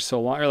naive for so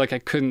long, or like I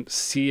couldn't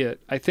see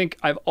it. I think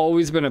I've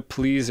always been a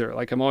pleaser.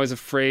 Like, I'm always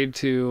afraid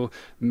to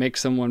make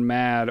someone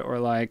mad or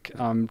like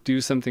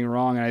do something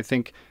wrong. And I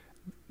think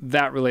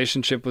that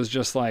relationship was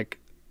just like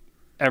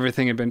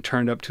everything had been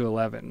turned up to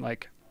 11.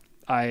 Like,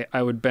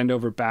 I would bend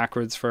over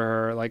backwards for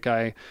her. Like,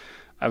 I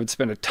would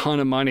spend a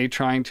ton of money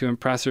trying to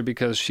impress her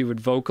because she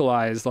would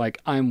vocalize like,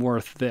 "I'm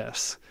worth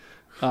this."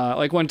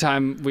 Like one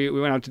time we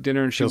went out to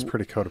dinner and she feels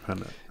pretty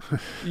codependent.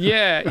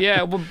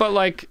 Yeah. But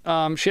like,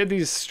 she had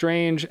these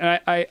strange, and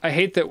I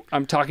hate that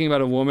I'm talking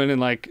about a woman,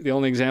 and like the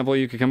only example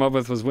you could come up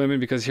with was women,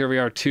 because here we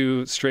are,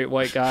 two straight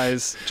white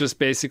guys just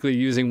basically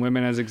using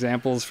women as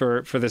examples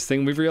for this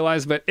thing we've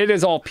realized, but it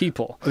is all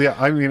people. Yeah.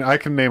 I mean, I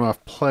can name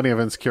off plenty of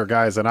insecure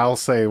guys, and I'll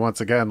say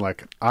once again,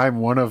 like, I'm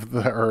one of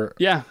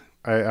yeah.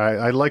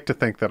 I like to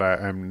think that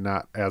I'm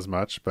not as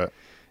much, but.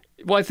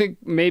 Well, I think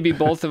maybe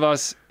both of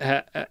us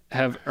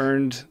have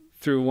earned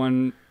through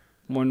one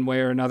way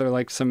or another,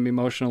 like some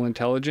emotional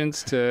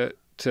intelligence to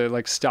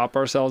like stop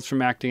ourselves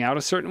from acting out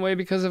a certain way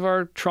because of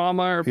our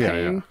trauma or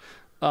pain.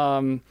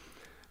 Yeah.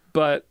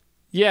 But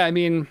yeah, I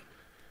mean,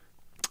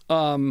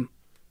 I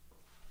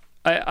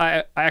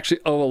actually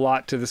owe a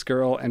lot to this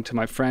girl and to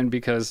my friend,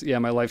 because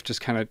my life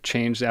just kind of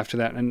changed after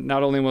that. And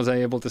not only was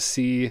I able to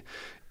see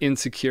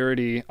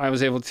insecurity, I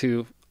was able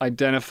to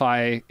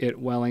identify it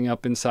welling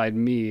up inside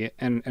me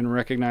and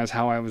recognize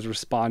how I was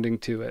responding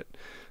to it,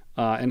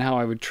 and how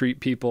I would treat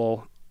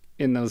people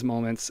in those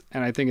moments.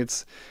 And I think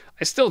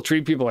I still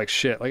treat people like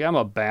shit. Like I'm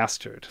a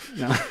bastard.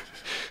 No,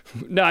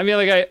 no, I mean,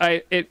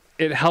 like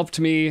it helped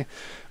me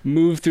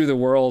move through the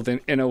world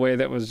in a way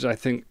that was, I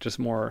think, just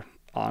more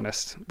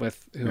honest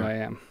with who I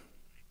am.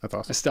 That's I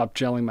awesome. stopped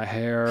gelling my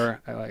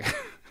hair. I like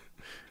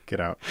Get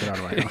out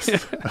of my house.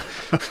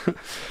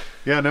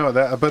 Yeah, no,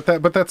 but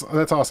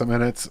that's awesome.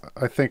 And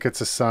I think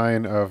it's a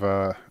sign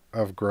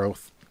of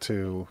growth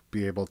to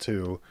be able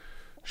to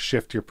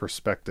shift your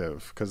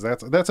perspective, because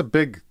that's a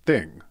big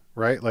thing,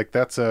 right? Like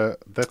that's a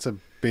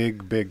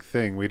big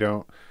thing. We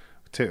don't,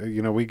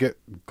 we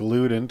get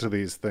glued into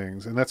these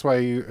things, and that's why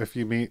if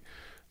you meet,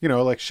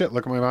 like shit,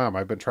 look at my mom.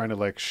 I've been trying to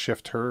like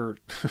shift her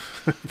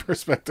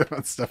perspective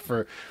on stuff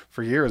for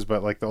years,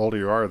 but like the older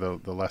you are,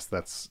 the less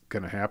that's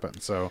going to happen.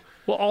 So,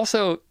 well,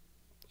 also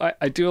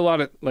I do a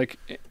lot of like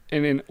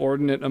an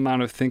inordinate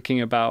amount of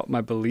thinking about my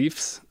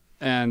beliefs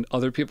and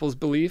other people's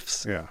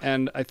beliefs. Yeah.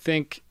 And I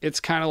think it's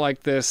kind of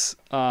like this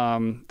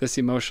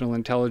emotional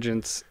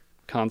intelligence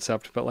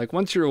concept, but like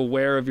once you're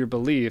aware of your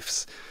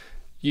beliefs,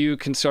 you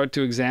can start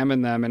to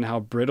examine them and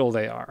how brittle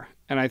they are.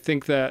 And I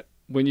think that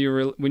when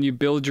you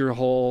build your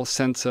whole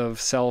sense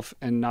of self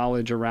and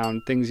knowledge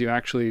around things you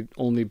actually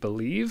only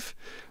believe,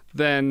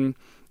 then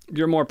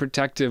you're more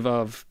protective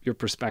of your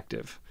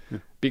perspective,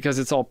 because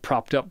it's all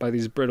propped up by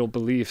these brittle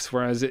beliefs.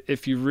 Whereas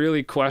if you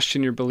really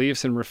question your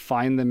beliefs and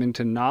refine them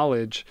into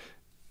knowledge,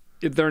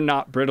 they're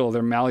not brittle,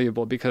 they're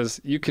malleable, because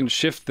you can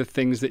shift the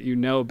things that you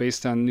know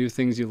based on new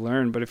things you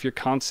learn. But if you're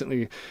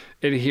constantly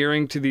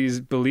adhering to these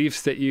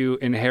beliefs that you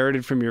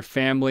inherited from your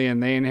family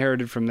and they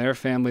inherited from their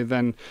family,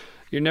 then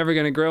you're never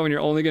going to grow, and you're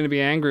only going to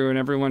be angry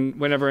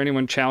whenever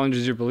anyone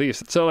challenges your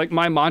beliefs. So like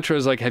my mantra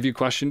is like, have you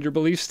questioned your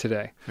beliefs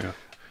today? Yeah.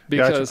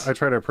 Because I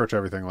try to approach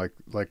everything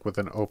like with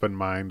an open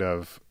mind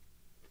of,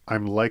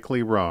 I'm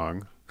likely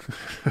wrong.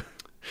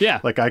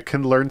 yeah. Like I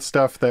can learn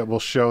stuff that will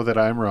show that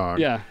I'm wrong.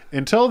 Yeah.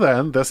 Until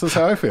then, this is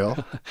how I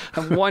feel.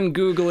 I'm one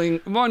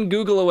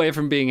Google away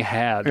from being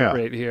had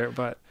right here.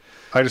 But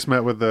I just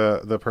met with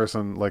the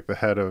person, like the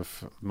head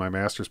of my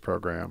master's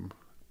program,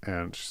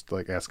 and she's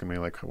like asking me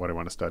like what I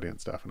want to study and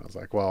stuff. And I was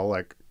like, well,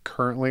 like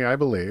currently I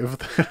believe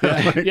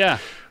that,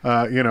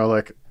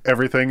 like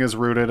everything is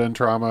rooted in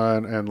trauma,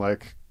 and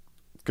like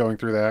going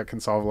through that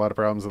can solve a lot of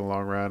problems in the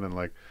long run. And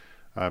like,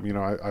 I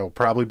will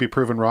probably be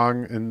proven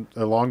wrong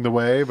along the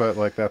way, but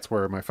like that's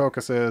where my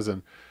focus is,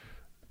 and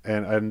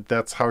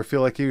that's how I feel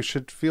like you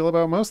should feel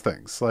about most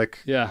things. Like,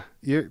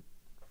 you're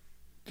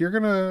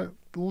gonna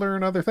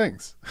learn other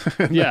things.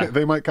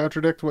 They might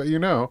contradict what you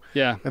know.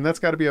 Yeah, and that's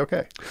got to be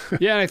okay.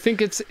 Yeah, and I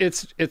think it's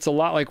a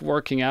lot like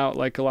working out.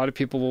 Like a lot of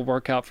people will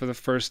work out for the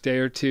first day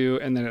or two,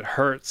 and then it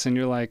hurts, and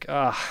you're like,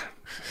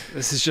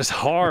 this is just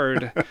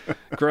hard.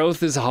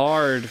 Growth is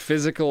hard,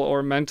 physical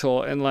or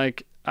mental, and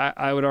like.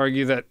 I would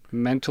argue that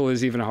mental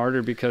is even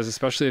harder, because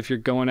especially if you're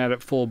going at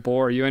it full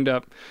bore, you end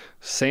up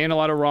saying a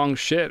lot of wrong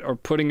shit or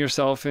putting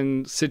yourself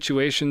in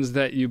situations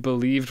that you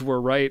believed were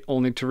right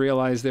only to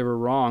realize they were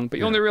wrong. But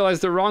you only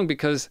realize they're wrong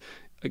because,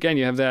 again,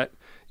 you have that,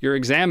 you're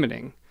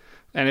examining.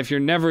 And if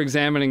you're never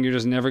examining, you're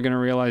just never going to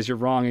realize you're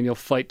wrong, and you'll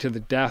fight to the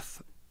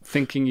death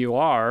thinking you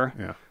are.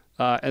 Yeah.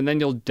 And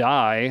then you'll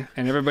die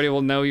and everybody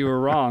will know you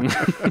were wrong.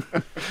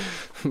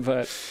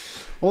 But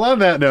well, on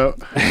that note,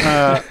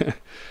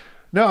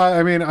 no,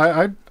 I mean,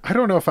 I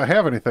don't know if I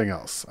have anything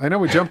else. I know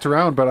we jumped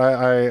around, but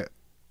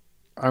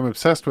I'm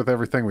obsessed with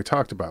everything we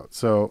talked about.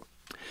 So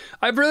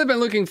I've really been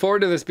looking forward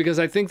to this, because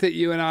I think that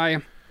you and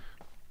I,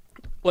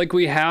 like,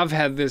 we have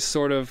had this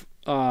sort of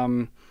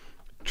undulating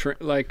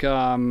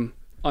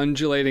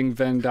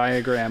Venn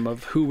diagram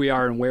of who we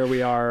are and where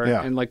we are,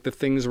 and like the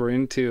things we're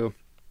into.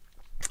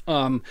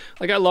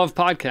 Like I love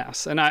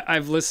podcasts, and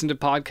I've listened to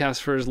podcasts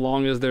for as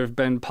long as there have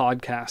been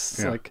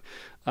podcasts. Like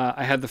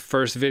I had the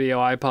first video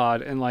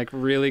iPod and like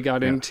really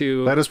got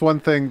into. That is one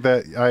thing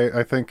that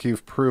I think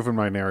you've proven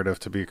my narrative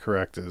to be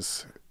correct,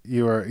 is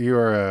you are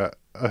a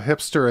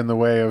hipster in the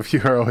way of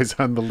you are always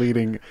on the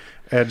leading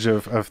edge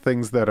of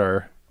things that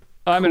are.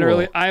 I'm an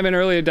early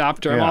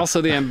adopter. Yeah. I'm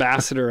also the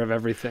ambassador of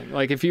everything.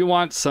 Like if you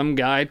want some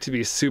guy to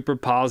be super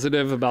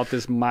positive about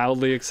this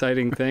mildly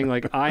exciting thing,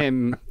 like I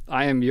am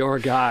your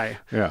guy.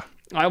 Yeah.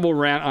 I will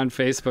rant on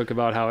Facebook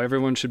about how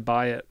everyone should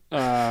buy it.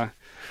 I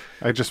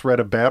just read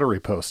a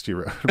battery post you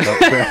wrote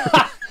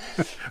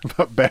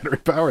about battery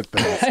powered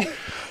things.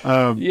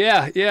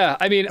 Yeah.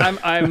 I mean,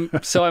 I'm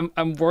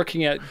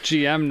working at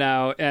GM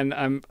now, and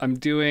I'm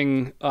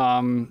doing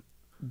the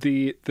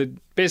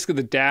basically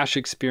the dash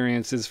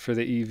experiences for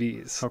the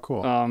EVs. Oh,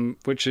 cool.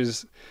 Which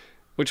was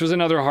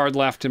another hard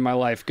left in my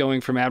life,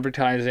 going from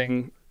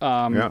advertising,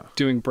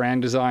 doing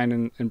brand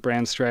design and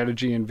brand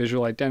strategy and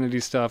visual identity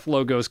stuff,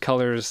 logos,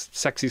 colors,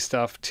 sexy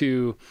stuff,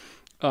 to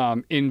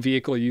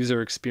in-vehicle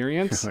user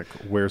experience. Like,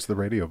 where's the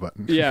radio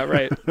button? Yeah,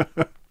 right.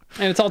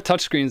 And it's all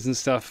touchscreens and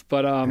stuff,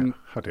 but how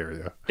dare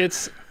you?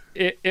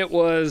 it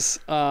was,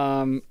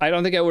 I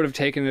don't think I would have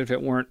taken it if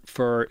it weren't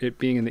for it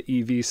being in the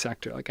EV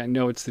sector. Like, I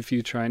know it's the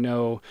future. I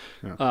know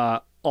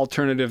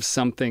alternative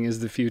something is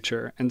the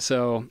future. And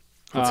so,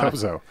 Let's hope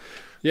so.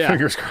 yeah.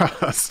 Fingers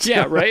crossed.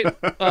 Yeah, right.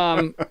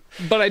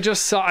 But I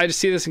just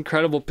see this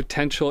incredible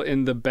potential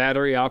in the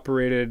battery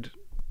operated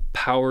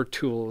power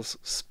tools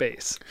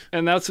space.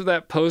 And that's what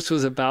that post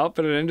was about.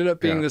 But it ended up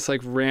being this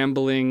like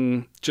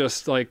rambling,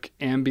 just like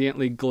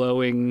ambiently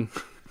glowing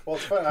Well,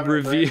 it's fun. I'm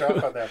review. going to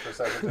branch off on that for a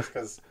second just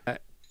because.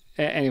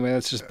 Anyway,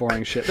 that's just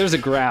boring shit. There's a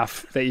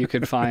graph that you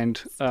could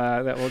find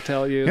that will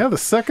tell you. Yeah, the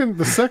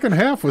second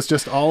half was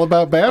just all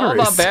about batteries.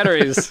 All about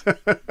batteries.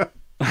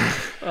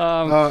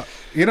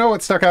 You know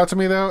what stuck out to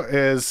me though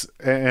is,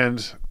 and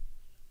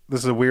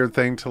this is a weird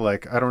thing to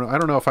like, I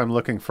don't know if I'm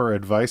looking for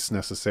advice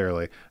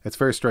necessarily. It's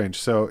very strange.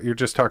 So you're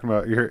just talking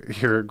about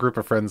your group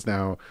of friends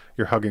now,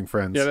 you're hugging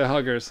friends. Yeah, they're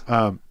huggers.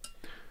 I'm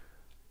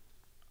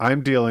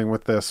dealing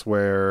with this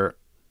where,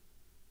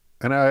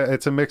 and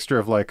it's a mixture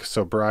of like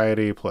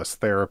sobriety plus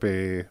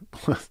therapy.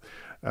 Plus,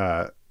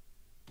 I've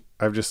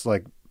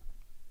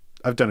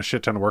done a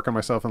shit ton of work on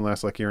myself in the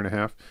last like year and a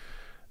half.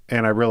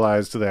 And I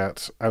realized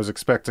that I was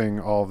expecting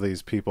all of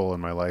these people in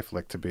my life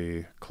like to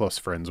be close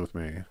friends with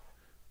me.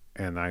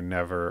 And I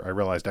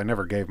realized I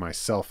never gave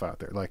myself out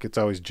there. Like, it's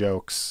always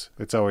jokes.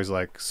 It's always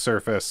like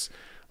surface,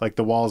 like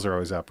the walls are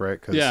always up, right?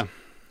 Cause Yeah.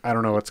 I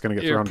don't know what's going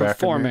to get You're thrown back at me.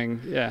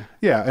 performing. Yeah.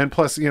 Yeah. And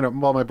plus,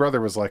 my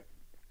brother was like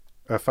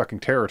a fucking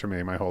terror to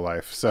me my whole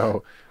life.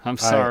 So I'm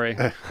sorry.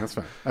 That's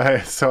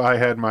fine. So I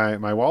had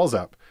my walls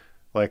up.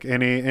 Like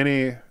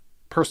any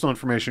personal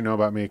information you know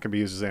about me can be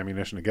used as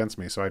ammunition against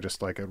me. So I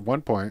just like at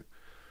one point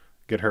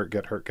get hurt,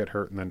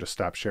 and then just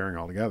stop sharing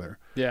altogether.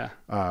 Yeah.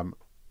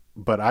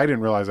 But I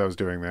didn't realize I was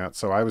doing that.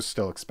 So I was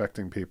still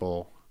expecting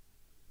people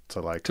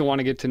to like, To want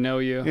to get to know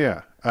you.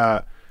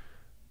 yeah.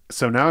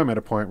 So now I'm at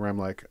a point where I'm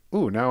like,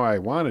 ooh, now I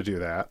want to do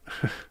that.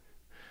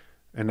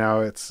 And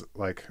now it's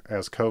like,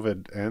 as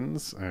COVID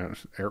ends,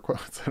 air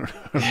quotes, I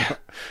don't know.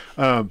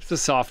 Yeah. It's a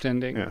soft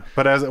ending. Yeah.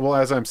 But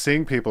as I'm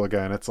seeing people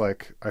again, it's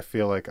like, I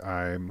feel like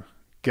I'm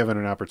given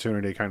an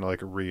opportunity to kind of like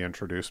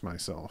reintroduce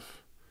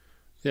myself.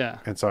 Yeah.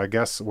 And so I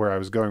guess where I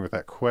was going with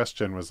that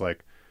question was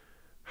like,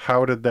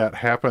 how did that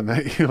happen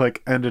that you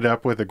like ended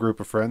up with a group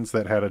of friends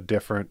that had a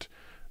different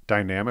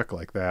dynamic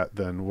like that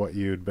than what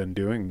you'd been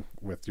doing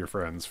with your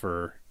friends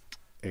for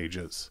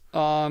ages?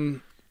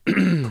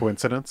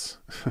 Coincidence?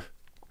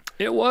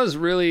 It was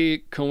really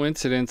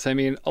coincidence. I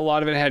mean, a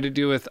lot of it had to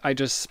do with I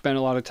just spent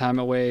a lot of time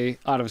away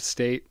out of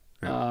state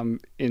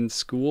in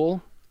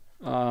school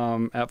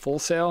at Full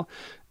Sail.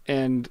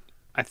 And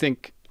I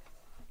think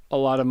a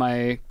lot of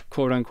my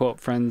quote unquote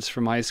friends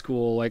from high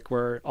school like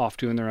were off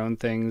doing their own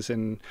things,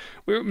 and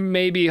we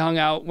maybe hung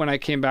out when I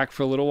came back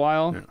for a little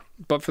while. Yeah.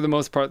 But for the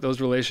most part,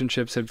 those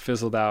relationships had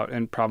fizzled out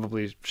and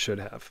probably should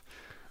have.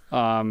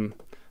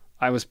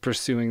 I was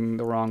pursuing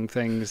the wrong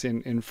things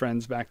in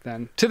friends back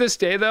then. To this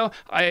day, though,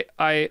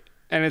 I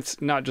and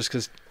it's not just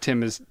because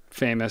Tim is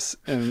famous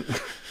and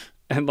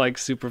and like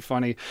super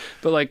funny,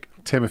 but like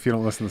Tim, if you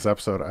don't listen to this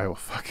episode, I will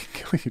fucking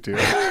kill you, dude.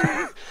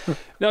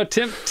 No,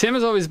 Tim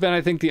has always been,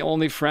 I think, the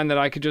only friend that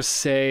I could just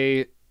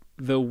say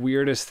the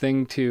weirdest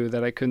thing to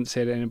that I couldn't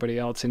say to anybody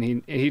else,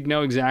 and he'd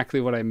know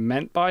exactly what I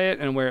meant by it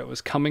and where it was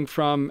coming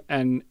from,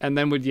 and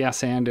then would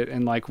yes and it,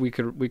 and like we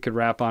could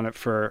rap on it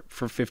for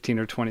 15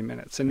 or 20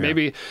 minutes, and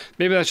maybe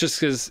that's just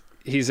because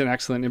he's an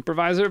excellent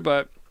improviser,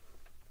 but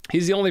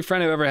he's the only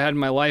friend I've ever had in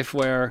my life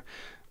where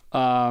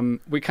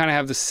we kind of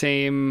have the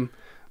same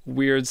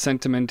weird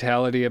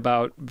sentimentality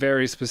about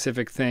very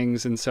specific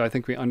things, and so I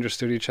think we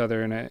understood each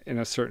other in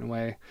a certain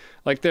way.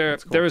 Like there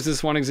was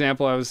this one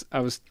example I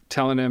was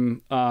telling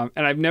him, and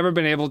I've never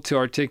been able to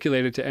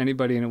articulate it to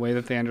anybody in a way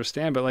that they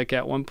understand, but like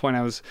at one point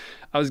I was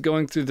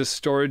going through the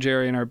storage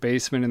area in our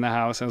basement in the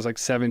house. I was like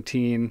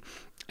 17,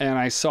 and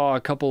I saw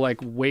a couple like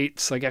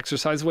weights, like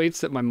exercise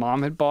weights that my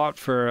mom had bought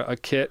for a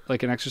kit,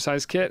 like an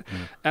exercise kit,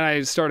 and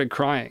I started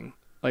crying,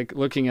 like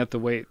looking at the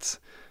weights,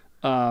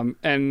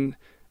 and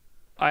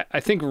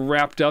I think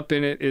wrapped up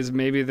in it is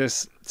maybe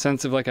this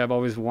sense of like I've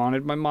always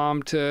wanted my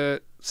mom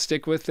to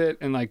stick with it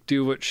and like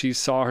do what she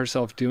saw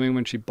herself doing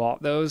when she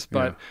bought those.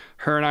 But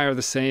her and I are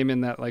the same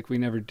in that like we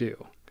never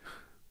do.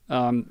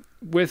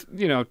 With,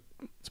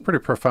 it's a pretty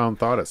profound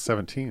thought at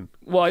 17.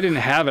 Well, I didn't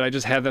have it. I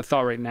just had that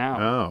thought right now.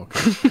 Oh,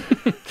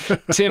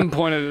 okay. Tim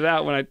pointed it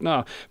out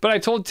but I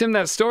told Tim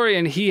that story,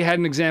 and he had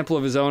an example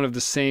of his own of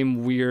the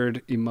same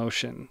weird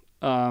emotion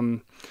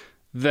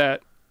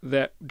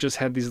that just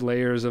had these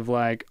layers of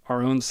like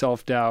our own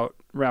self-doubt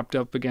wrapped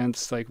up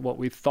against like what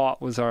we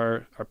thought was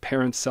our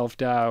parents'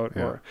 self-doubt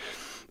or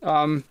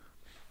and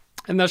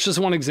that's just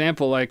one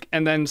example. Like,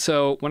 and then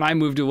so when I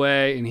moved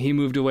away and he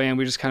moved away and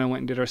we just kind of went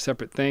and did our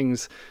separate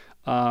things,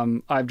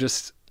 I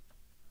wish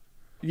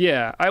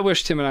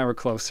Tim and I were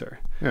closer.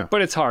 Yeah.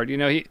 But it's hard,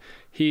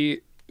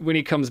 he when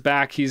he comes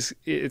back,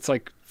 it's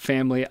like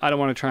family. I don't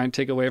want to try and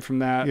take away from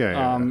that.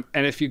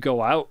 And if you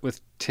go out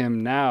with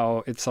Tim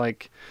now, it's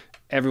like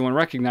everyone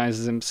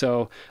recognizes him.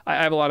 So I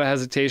have a lot of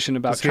hesitation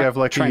about. Does he have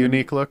like a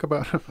unique look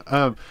about him?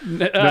 A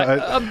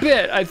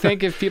bit. I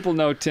think if people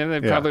know Tim,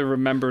 they probably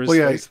remember his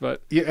face.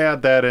 But you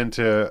add that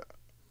into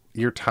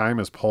your time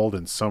is pulled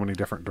in so many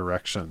different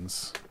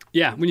directions.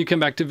 Yeah, when you come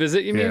back to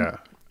visit, you mean?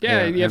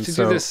 Yeah, you have to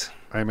do this.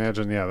 I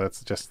imagine,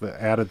 that's just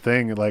the added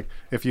thing. Like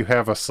if you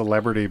have a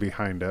celebrity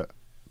behind it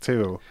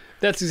too.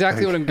 That's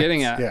exactly what I'm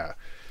getting at. Yeah.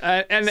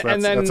 And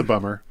then that's a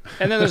bummer.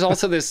 And then there's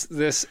also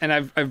this, and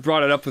I've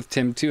brought it up with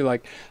Tim too.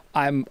 Like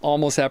I'm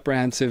almost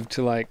apprehensive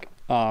to like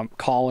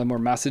call him or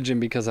message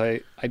him because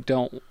I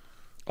don't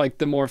like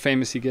the more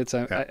famous he gets.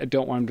 I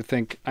don't want him to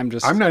think I'm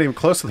not even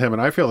close with him, and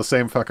I feel the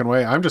same fucking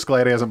way. I'm just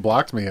glad he hasn't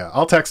blocked me yet.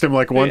 I'll text him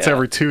like once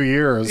every 2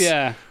 years.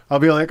 Yeah. I'll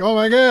be like, oh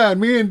my God,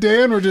 me and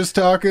Dan were just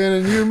talking,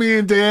 and me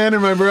and Dan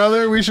and my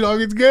brother, we should all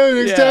get together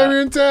next time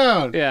you're in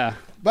town. Yeah.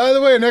 By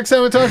the way, next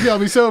time I talk to you, I'll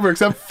be sober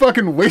because I'm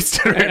fucking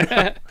wasted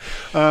right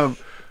now.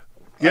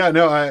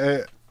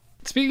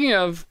 Speaking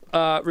of,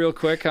 real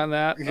quick on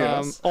that,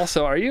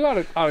 also, are you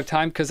out of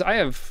time? Because I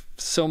have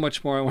so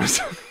much more I want to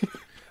talk about.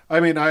 I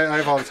mean, I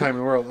have all the time in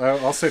the world.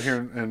 I'll sit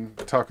here and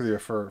talk with you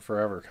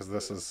forever because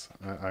this is,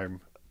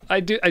 I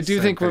do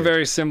think we're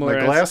very similar.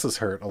 My glasses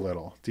hurt a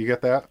little. Do you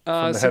get that?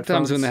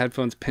 Sometimes when the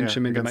headphones pinch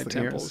them into my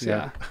temples.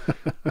 Yeah.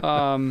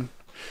 What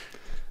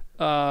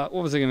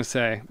was I going to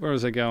say? Where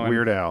was I going?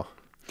 Weird Al.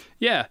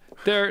 Yeah.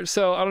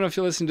 So I don't know if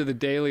you listen to The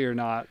Daily or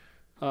not,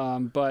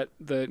 but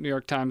the New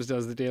York Times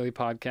does the Daily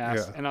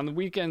podcast. Yeah. And on the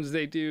weekends,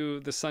 they do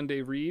the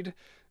Sunday Read,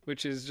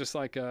 which is just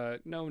like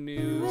no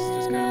news.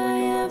 Just kind of like I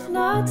have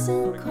lots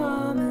in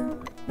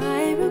common.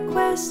 My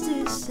request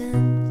is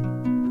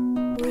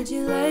sent. Would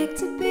you like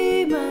to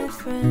be my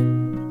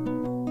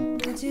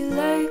friend? Would you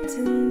like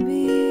to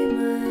be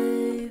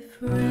my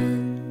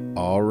friend?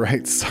 All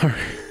right, sorry.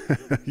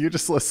 You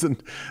just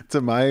listened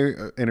to my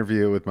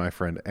interview with my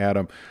friend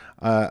Adam.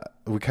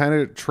 We kind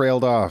of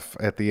trailed off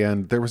at the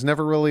end. There was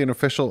never really an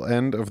official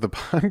end of the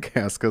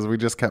podcast because we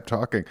just kept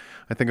talking.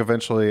 I think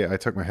eventually I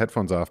took my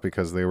headphones off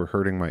because they were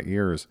hurting my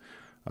ears.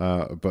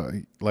 But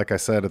like I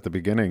said at the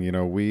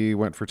beginning, we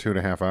went for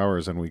 2.5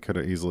 hours and we could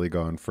have easily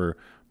gone for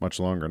much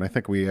longer. And I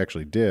think we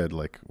actually did.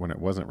 Like when it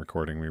wasn't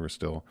recording, we were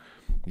still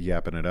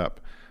yapping it up.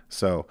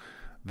 So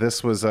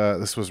this was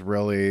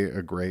really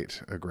a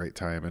great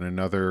time, and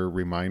another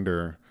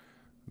reminder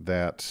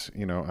that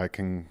I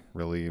can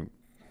really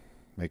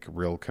make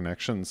real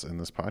connections in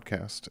this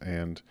podcast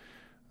and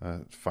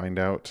find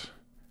out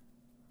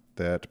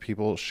that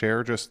people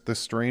share just the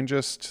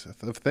strangest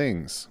of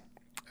things,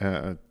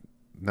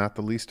 not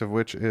the least of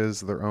which is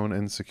their own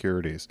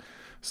insecurities.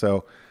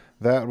 So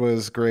that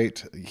was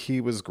great. He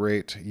was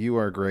great. You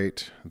are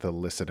great, the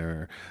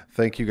listener.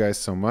 Thank you guys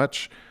so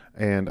much.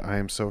 And I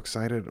am so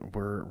excited.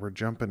 We're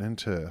jumping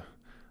into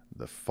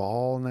the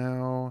fall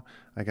now.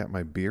 I got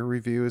my beer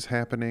reviews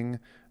happening.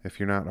 If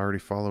you're not already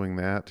following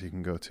that, you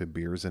can go to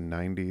Beers and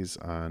 90s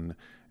on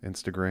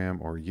Instagram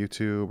or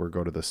YouTube, or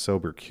go to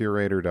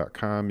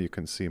thesobercurator.com. You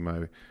can see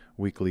my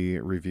weekly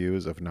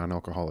reviews of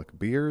non-alcoholic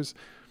beers.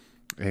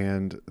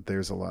 And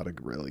there's a lot of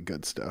really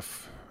good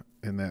stuff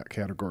in that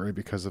category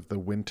because of the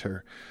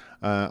winter.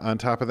 On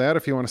top of that,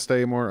 if you want to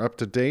stay more up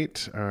to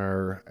date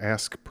or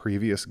ask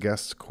previous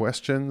guests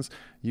questions,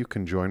 you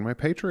can join my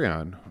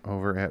Patreon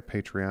over at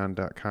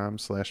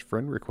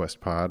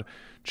patreon.com/friendrequestpod.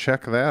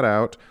 Check that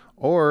out,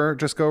 or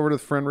just go over to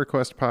the Friend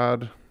Request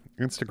Pod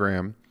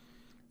Instagram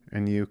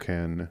and you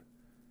can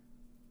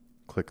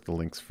click the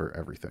links for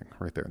everything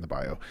right there in the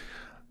bio.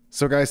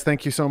 So guys,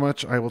 thank you so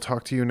much. I will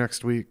talk to you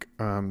next week.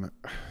 I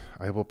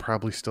will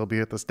probably still be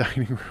at this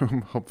dining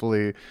room.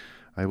 Hopefully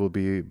I will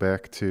be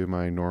back to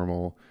my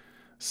normal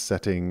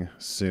setting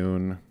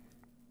soon.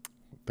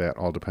 That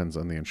all depends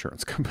on the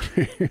insurance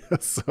company.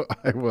 So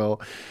I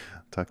will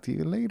talk to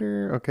you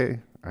later.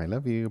 Okay. I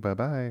love you.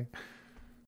 Bye-bye.